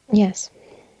 Yes.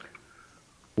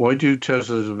 Why do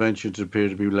Tesla's inventions appear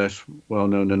to be less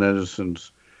well-known than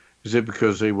Edison's? Is it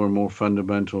because they were more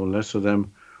fundamental and less of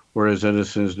them, whereas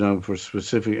Edison is known for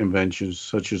specific inventions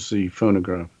such as the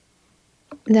phonograph?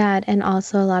 That, and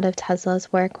also a lot of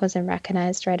Tesla's work wasn't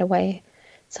recognized right away.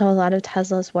 So a lot of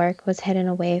Tesla's work was hidden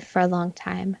away for a long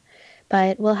time.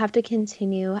 But we'll have to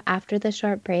continue after the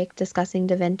short break discussing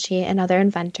Da Vinci and other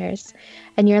inventors.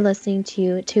 And you're listening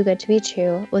to Too Good to Be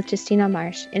True with Justina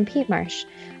Marsh and Pete Marsh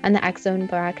on the X-Zone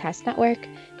Broadcast Network,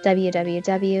 www.xzbn.net.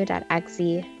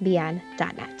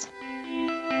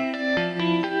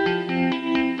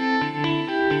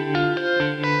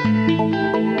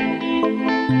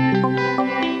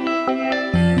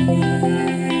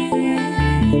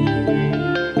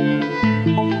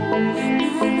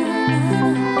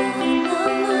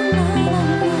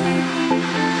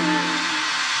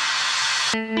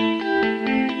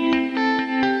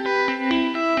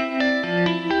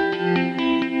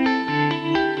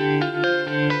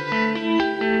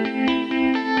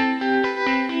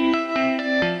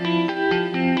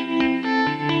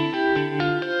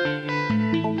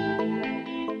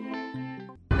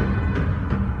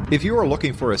 If you are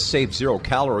looking for a safe,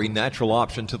 zero-calorie natural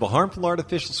option to the harmful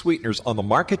artificial sweeteners on the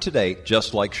market today,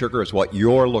 Just Like Sugar is what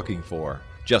you're looking for.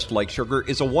 Just Like Sugar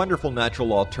is a wonderful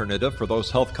natural alternative for those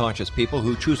health-conscious people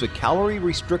who choose a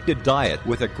calorie-restricted diet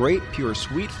with a great, pure,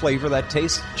 sweet flavor that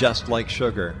tastes just like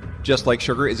sugar. Just Like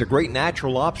Sugar is a great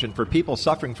natural option for people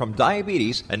suffering from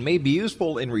diabetes and may be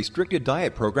useful in restricted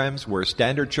diet programs where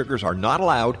standard sugars are not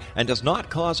allowed and does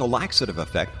not cause a laxative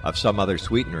effect of some other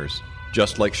sweeteners.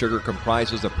 Just Like Sugar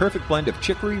comprises a perfect blend of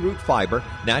chicory root fiber,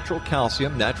 natural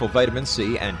calcium, natural vitamin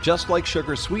C, and Just Like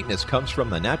Sugar's sweetness comes from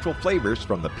the natural flavors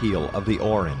from the peel of the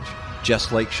orange.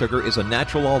 Just Like Sugar is a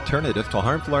natural alternative to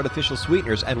harmful artificial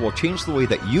sweeteners and will change the way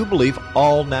that you believe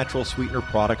all natural sweetener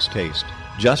products taste.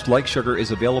 Just Like Sugar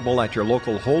is available at your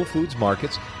local Whole Foods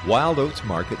markets, Wild Oats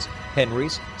markets,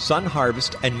 Henry's, Sun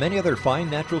Harvest, and many other fine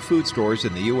natural food stores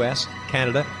in the U.S.,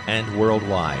 Canada, and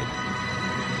worldwide.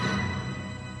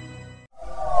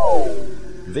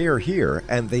 They are here,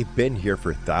 and they've been here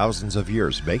for thousands of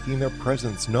years, making their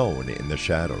presence known in the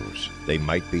shadows. They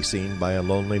might be seen by a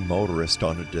lonely motorist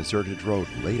on a deserted road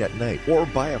late at night, or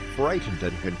by a frightened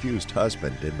and confused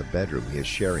husband in the bedroom he is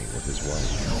sharing with his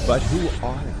wife. But who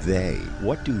are they?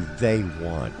 What do they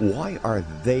want? Why are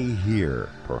they here?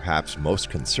 Perhaps most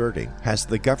concerning, has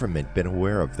the government been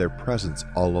aware of their presence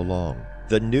all along?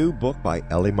 The new book by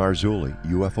Ellie Marzulli,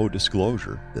 UFO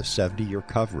Disclosure, the 70-year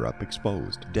cover-up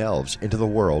exposed, delves into the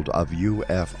world of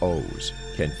UFOs.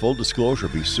 Can full disclosure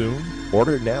be soon?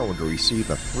 Order now and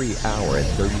receive a free hour and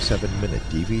 37-minute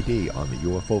DVD on the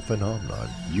UFO phenomenon.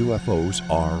 UFOs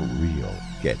are real.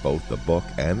 Get both the book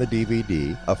and the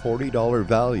DVD, a $40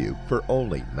 value, for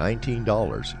only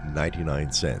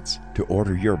 $19.99. To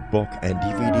order your book and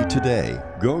DVD today,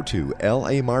 go to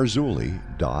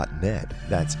lamarzulli.net.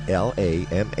 That's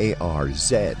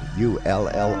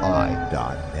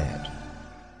LAMARZULLI.net.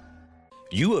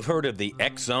 You have heard of the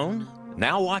X Zone?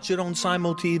 Now watch it on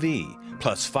Simul TV,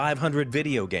 plus 500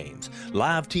 video games,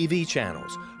 live TV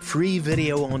channels, free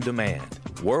video on demand,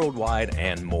 worldwide,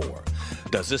 and more.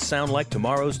 Does this sound like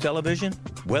tomorrow's television?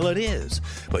 Well, it is,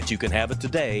 but you can have it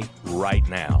today, right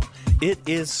now. It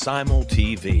is Simul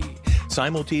TV.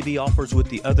 Simul TV offers what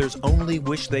the others only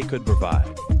wish they could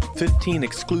provide. 15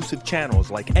 exclusive channels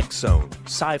like X-Zone,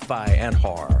 Sci-Fi, and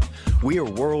Horror. We are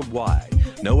worldwide.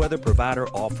 No other provider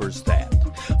offers that.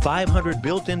 500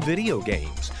 built-in video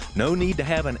games. No need to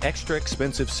have an extra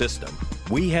expensive system.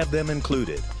 We have them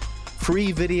included.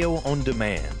 Free video on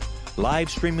demand. Live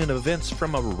streaming events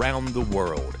from around the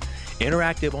world,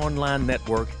 interactive online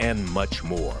network, and much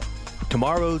more.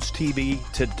 Tomorrow's TV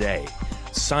today.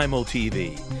 Simul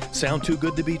TV. Sound too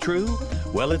good to be true?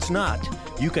 Well, it's not.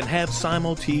 You can have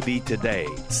Simul TV today.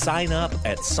 Sign up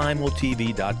at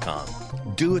simultv.com.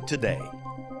 Do it today.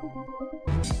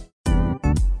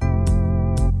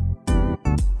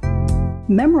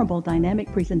 Memorable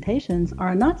dynamic presentations are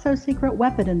a not-so-secret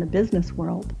weapon in the business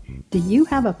world. Do you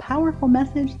have a powerful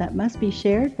message that must be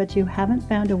shared, but you haven't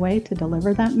found a way to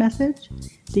deliver that message?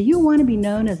 Do you want to be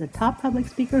known as a top public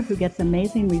speaker who gets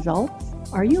amazing results?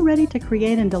 Are you ready to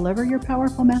create and deliver your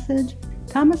powerful message?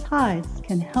 Thomas Hides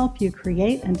can help you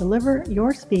create and deliver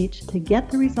your speech to get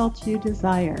the results you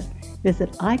desire.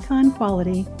 Visit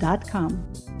iconquality.com.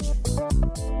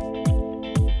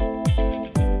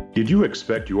 Did you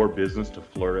expect your business to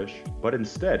flourish, but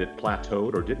instead it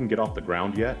plateaued or didn't get off the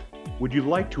ground yet? Would you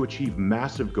like to achieve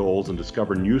massive goals and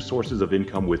discover new sources of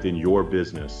income within your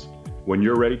business? When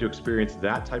you're ready to experience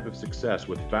that type of success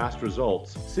with fast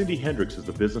results, Cindy Hendricks is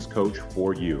the business coach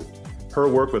for you. Her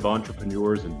work with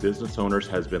entrepreneurs and business owners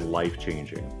has been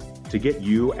life-changing. To get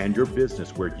you and your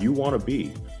business where you want to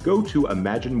be, go to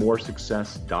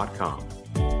imaginemoresuccess.com.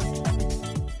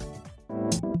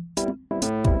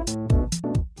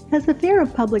 Has the fear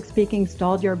of public speaking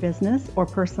stalled your business or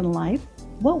personal life?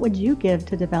 What would you give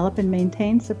to develop and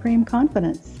maintain supreme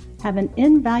confidence? Have an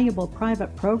invaluable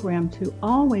private program to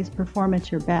always perform at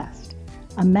your best.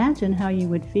 Imagine how you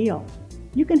would feel.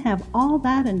 You can have all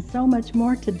that and so much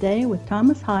more today with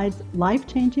Thomas Hides'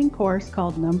 life-changing course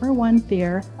called Number One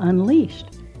Fear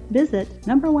Unleashed. Visit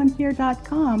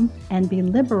numberonefear.com and be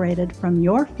liberated from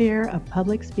your fear of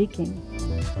public speaking.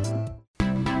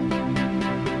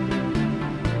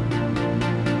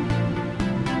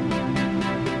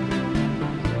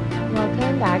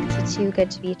 Welcome back to Too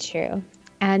Good to Be True.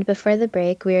 And before the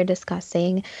break, we were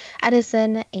discussing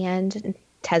Edison and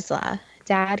Tesla.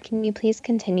 Dad, can you please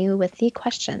continue with the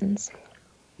questions?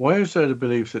 Why is there the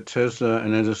belief that Tesla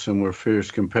and Edison were fierce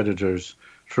competitors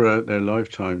throughout their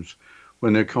lifetimes,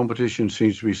 when their competition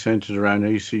seems to be centered around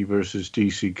AC versus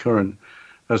DC current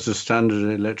as the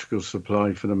standard electrical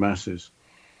supply for the masses?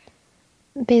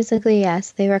 Basically, yes,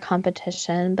 they were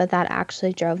competition, but that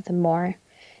actually drove them more.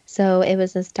 So it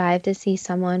was this dive to see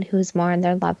someone who's more on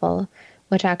their level,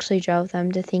 which actually drove them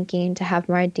to thinking to have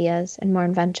more ideas and more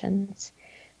inventions.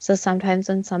 So sometimes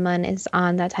when someone is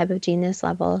on that type of genius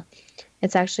level,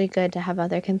 it's actually good to have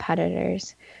other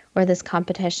competitors, where this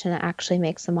competition actually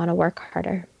makes them want to work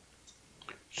harder.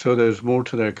 So there's more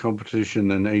to their competition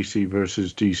than AC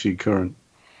versus DC current?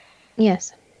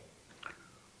 Yes.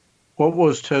 What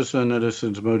was Tesla and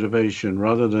Edison's motivation?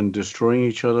 Rather than destroying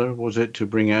each other, was it to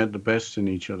bring out the best in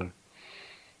each other?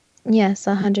 Yes,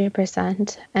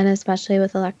 100%, and especially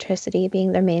with electricity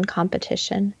being their main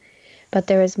competition. But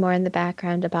there was more in the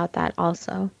background about that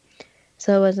also.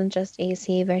 So it wasn't just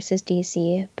AC versus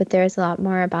DC, but there was a lot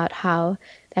more about how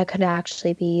that could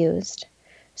actually be used.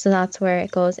 So that's where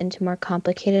it goes into more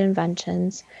complicated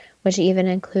inventions, which even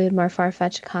include more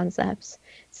far-fetched concepts,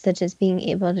 such as being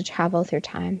able to travel through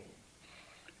time.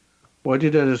 Why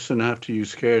did Edison have to use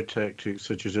scare tactics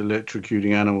such as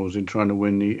electrocuting animals in trying to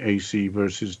win the AC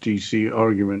versus DC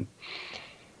argument?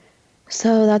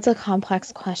 So that's a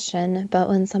complex question, but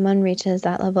when someone reaches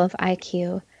that level of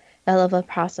IQ, that level of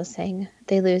processing,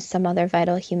 they lose some other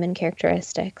vital human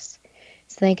characteristics.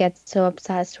 So they get so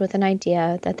obsessed with an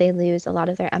idea that they lose a lot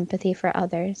of their empathy for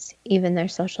others, even their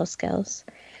social skills.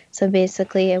 So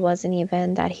basically, it wasn't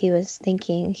even that he was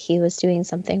thinking he was doing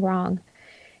something wrong.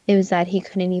 It was that he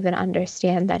couldn't even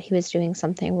understand that he was doing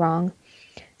something wrong,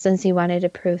 since he wanted to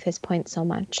prove his point so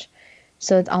much.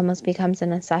 So it almost becomes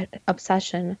an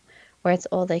obsession where it's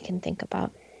all they can think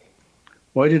about.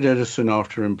 Why did Edison,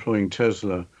 after employing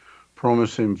Tesla,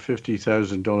 promise him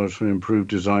 $50,000 for an improved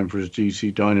design for his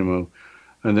DC dynamo,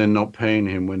 and then not paying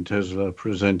him when Tesla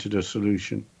presented a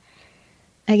solution?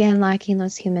 Again, lacking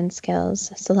those human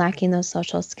skills, so lacking those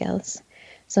social skills.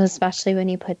 So especially when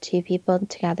you put two people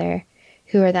together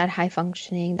who are that high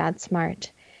functioning, that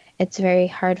smart, it's very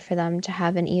hard for them to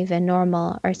have an even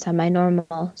normal or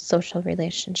semi-normal social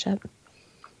relationship.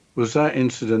 Was that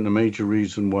incident a major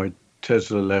reason why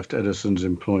Tesla left Edison's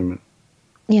employment?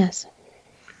 Yes.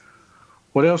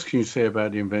 What else can you say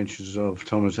about the inventions of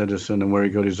Thomas Edison and where he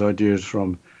got his ideas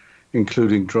from,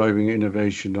 including driving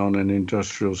innovation on an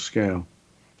industrial scale?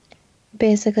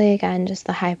 Basically, again, just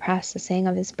the high processing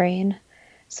of his brain.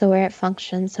 So where it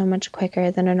functions so much quicker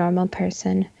than a normal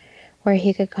person, where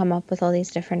he could come up with all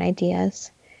these different ideas.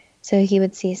 So he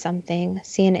would see something,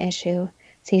 see an issue,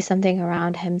 see something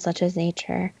around him, such as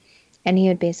nature, and he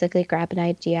would basically grab an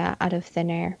idea out of thin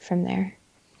air from there.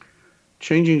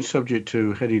 Changing subject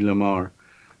to Hedy Lamarr,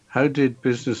 how did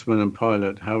businessman and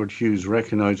pilot Howard Hughes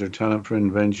recognize her talent for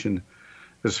invention,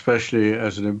 especially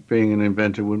as being an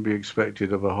inventor wouldn't be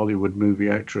expected of a Hollywood movie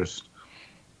actress?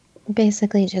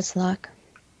 Basically just luck.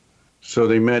 So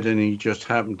they met and he just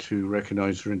happened to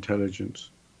recognize her intelligence?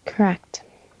 Correct.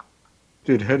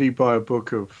 Did Hedy buy a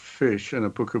book of fish and a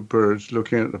book of birds,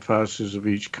 looking at the facets of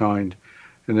each kind,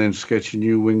 and then sketch a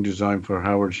new wing design for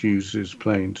Howard Hughes'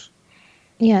 planes?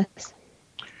 Yes.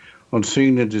 On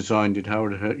seeing the design, did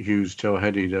Howard Hughes tell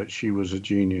Hedy that she was a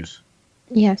genius?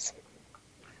 Yes.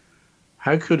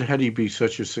 How could Hedy be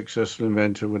such a successful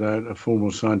inventor without a formal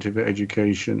scientific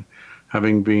education,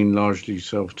 having been largely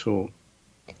self-taught?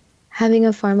 Having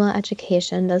a formal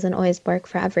education doesn't always work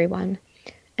for everyone.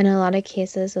 In a lot of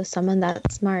cases with someone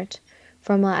that's smart,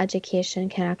 formal education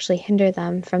can actually hinder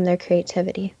them from their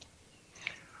creativity.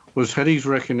 Was Hedy's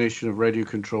recognition of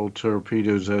radio-controlled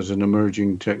torpedoes as an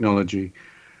emerging technology,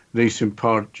 at least in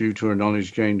part due to her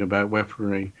knowledge gained about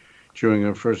weaponry during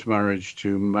her first marriage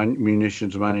to a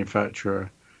munitions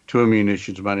manufacturer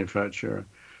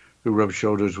who rubbed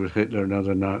shoulders with Hitler and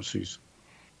other Nazis?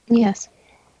 Yes.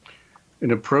 In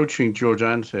approaching George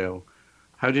Antheil,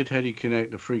 how did Hedy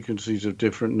connect the frequencies of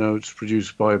different notes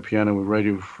produced by a piano with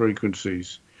radio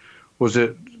frequencies? Was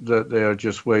it that they are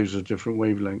just waves of different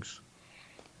wavelengths?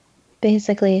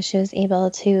 Basically, she was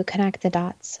able to connect the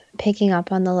dots, picking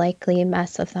up on the likely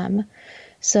mess of them.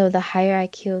 So the higher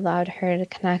IQ allowed her to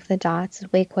connect the dots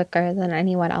way quicker than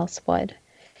anyone else would.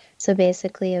 So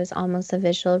basically, it was almost a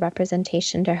visual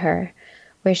representation to her,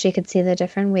 where she could see the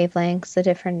different wavelengths, the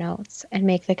different notes, and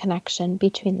make the connection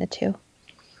between the two.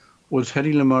 Was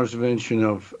Hedy Lamarr's invention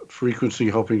of frequency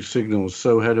hopping signals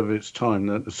so ahead of its time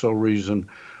that the sole reason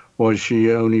why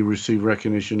she only received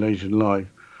recognition late in life?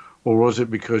 Or was it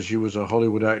because she was a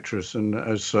Hollywood actress and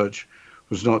as such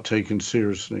was not taken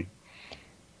seriously?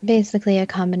 Basically a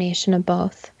combination of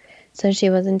both. So she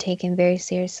wasn't taken very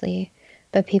seriously,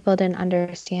 but people didn't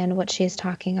understand what she's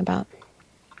talking about.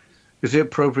 Is it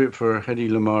appropriate for Hedy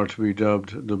Lamarr to be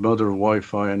dubbed the mother of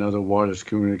Wi-Fi and other wireless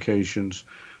communications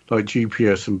like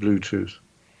GPS and Bluetooth?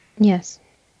 Yes.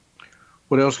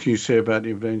 What else can you say about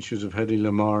the inventions of Hedy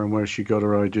Lamarr and where she got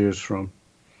her ideas from?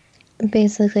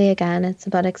 Basically, again, it's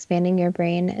about expanding your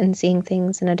brain and seeing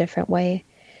things in a different way.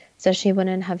 So she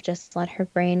wouldn't have just let her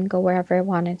brain go wherever it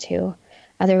wanted to.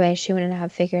 Otherwise, she wouldn't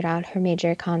have figured out her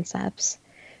major concepts.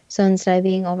 So instead of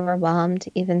being overwhelmed,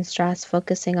 even stressed,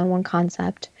 focusing on one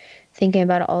concept, thinking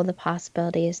about all the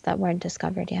possibilities that weren't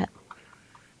discovered yet.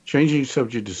 Changing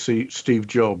subject to Steve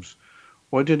Jobs,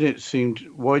 why doesn't it seem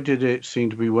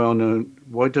to be well known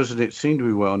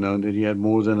that he had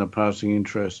more than a passing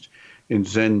interest in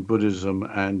Zen Buddhism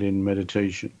and in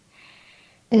meditation?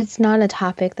 It's not a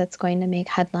topic that's going to make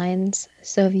headlines.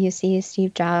 So if you see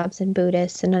Steve Jobs and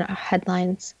Buddhists in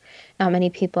headlines, not many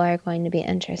people are going to be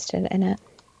interested in it.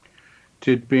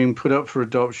 Did being put up for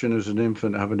adoption as an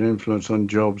infant have an influence on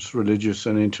Jobs' religious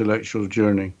and intellectual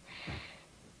journey?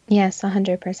 Yes,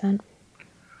 100%.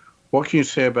 What can you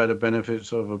say about the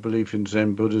benefits of a belief in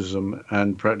Zen Buddhism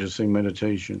and practicing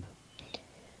meditation?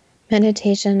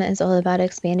 Meditation is all about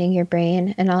expanding your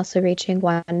brain and also reaching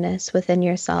oneness within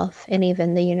yourself and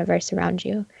even the universe around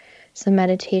you. So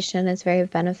meditation is very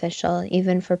beneficial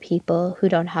even for people who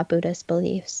don't have Buddhist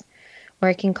beliefs,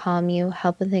 where it can calm you,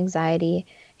 help with anxiety,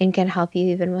 and can help you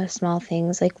even with small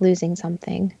things like losing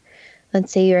something.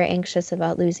 Let's say you're anxious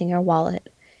about losing your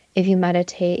wallet. If you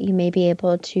meditate, you may be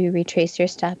able to retrace your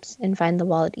steps and find the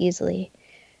wallet easily.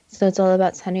 So it's all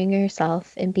about centering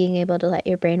yourself and being able to let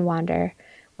your brain wander,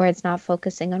 where it's not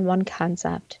focusing on one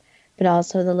concept, but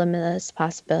also the limitless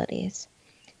possibilities.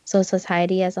 So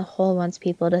society as a whole wants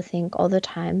people to think all the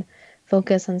time,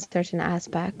 focus on certain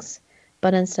aspects,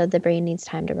 but instead the brain needs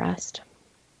time to rest.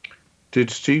 Did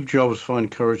Steve Jobs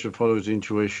find courage to follow his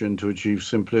intuition to achieve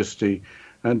simplicity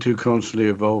and to constantly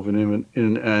evolve and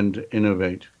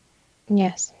innovate?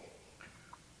 Yes.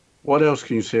 What else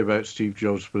can you say about Steve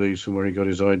Jobs' beliefs and where he got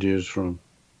his ideas from?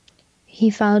 He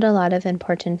followed a lot of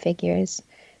important figures.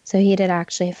 So he did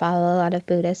actually follow a lot of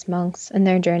Buddhist monks and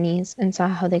their journeys and saw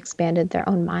how they expanded their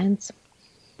own minds.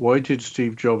 Why did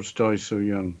Steve Jobs die so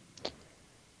young?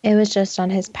 It was just on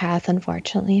his path,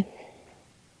 unfortunately.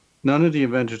 None of the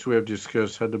inventors we have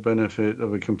discussed had the benefit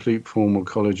of a complete formal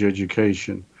college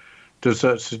education. Does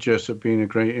that suggest that being a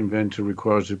great inventor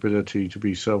requires the ability to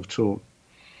be self-taught?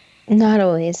 Not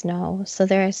always, no. So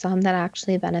there are some that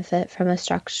actually benefit from a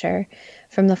structure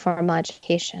from the formal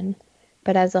education.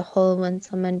 But as a whole, when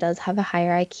someone does have a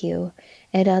higher IQ,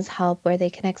 it does help where they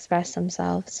can express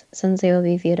themselves, since they will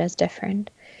be viewed as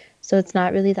different. So it's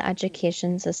not really the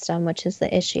education system which is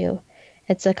the issue.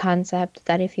 It's a concept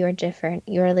that if you are different,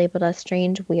 you are labeled as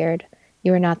strange, weird,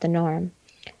 you are not the norm.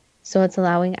 So it's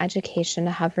allowing education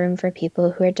to have room for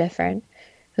people who are different,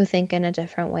 who think in a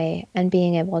different way, and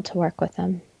being able to work with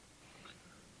them.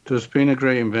 Does being a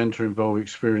great inventor involve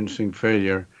experiencing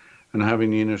failure and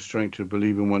having the inner strength to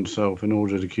believe in oneself in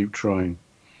order to keep trying?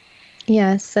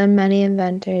 Yes, and many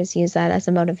inventors use that as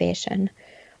a motivation,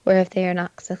 where if they are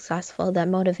not successful, that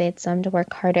motivates them to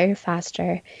work harder,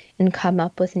 faster, and come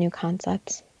up with new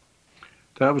concepts.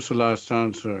 That was the last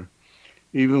answer.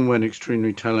 Even when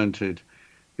extremely talented,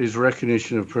 is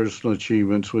recognition of personal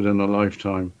achievements within a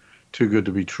lifetime too good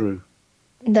to be true?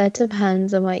 That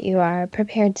depends on what you are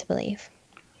prepared to believe.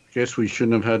 I guess we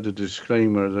shouldn't have had the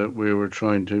disclaimer that we were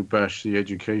trying to bash the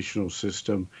educational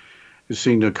system. It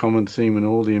seemed a common theme in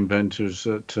all the inventors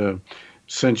that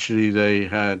essentially they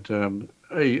had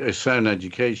a sound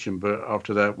education, but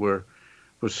after that were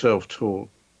self-taught.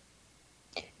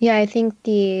 Yeah, I think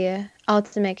the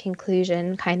ultimate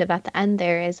conclusion kind of at the end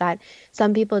there is that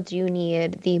some people do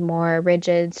need the more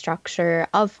rigid structure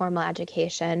of formal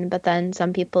education, but then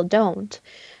some people don't.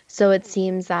 So it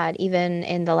seems that even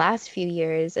in the last few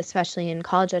years, especially in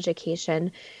college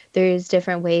education, there's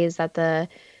different ways that the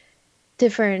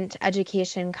different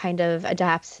education kind of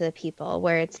adapts to the people,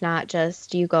 where it's not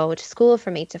just you go to school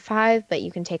from 8 to 5, but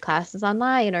you can take classes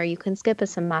online or you can skip a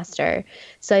semester.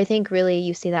 So I think really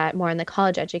you see that more in the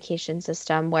college education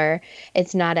system, where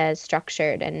it's not as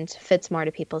structured and fits more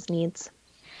to people's needs.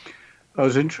 I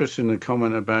was interested in the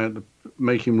comment about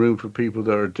making room for people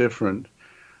that are different.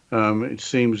 It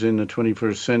seems in the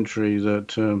 21st century that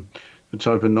the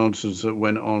type of nonsense that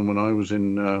went on when I was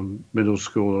in middle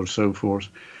school or so forth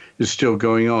is still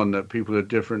going on, that people are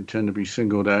different tend to be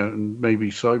singled out and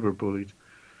maybe cyberbullied.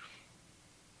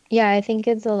 Yeah, I think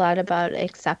it's a lot about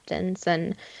acceptance,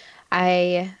 and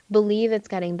I believe it's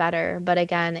getting better. But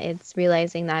again, it's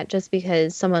realizing that just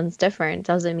because someone's different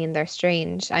doesn't mean they're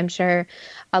strange. I'm sure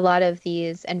a lot of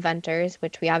these inventors,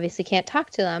 which we obviously can't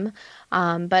talk to them,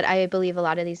 but I believe a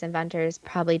lot of these inventors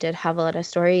probably did have a lot of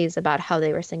stories about how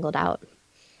they were singled out.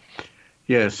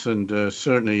 Yes, and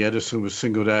certainly Edison was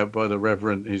singled out by the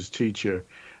Reverend, his teacher,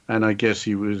 and I guess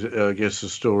he was. I guess the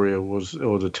story was,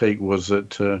 or the take was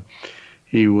that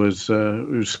he was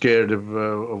scared of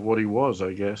what he was,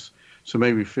 I guess. So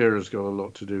maybe fear has got a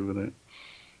lot to do with it.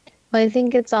 Well, I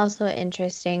think it's also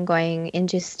interesting going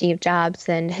into Steve Jobs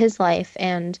and his life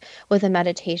and with the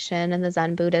meditation and the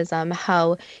Zen Buddhism,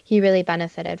 how he really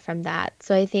benefited from that.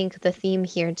 So I think the theme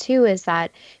here too is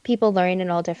that people learn in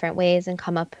all different ways and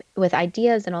come up with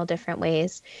ideas in all different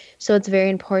ways. So it's very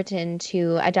important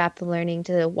to adapt the learning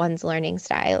to one's learning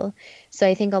style. So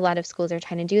I think a lot of schools are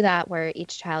trying to do that where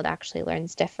each child actually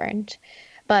learns different.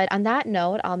 But on that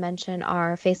note, I'll mention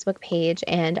our Facebook page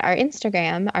and our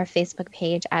Instagram, our Facebook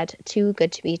page at Too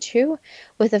Good to Be True,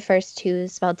 with the first two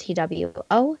spelled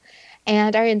TWO,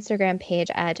 and our Instagram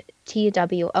page at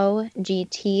TWOGTBT.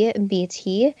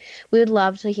 We would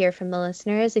love to hear from the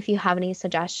listeners. If you have any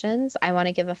suggestions, I want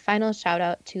to give a final shout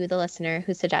out to the listener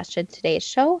who suggested today's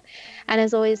show. And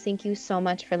as always, thank you so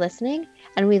much for listening,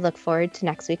 and we look forward to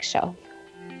next week's show.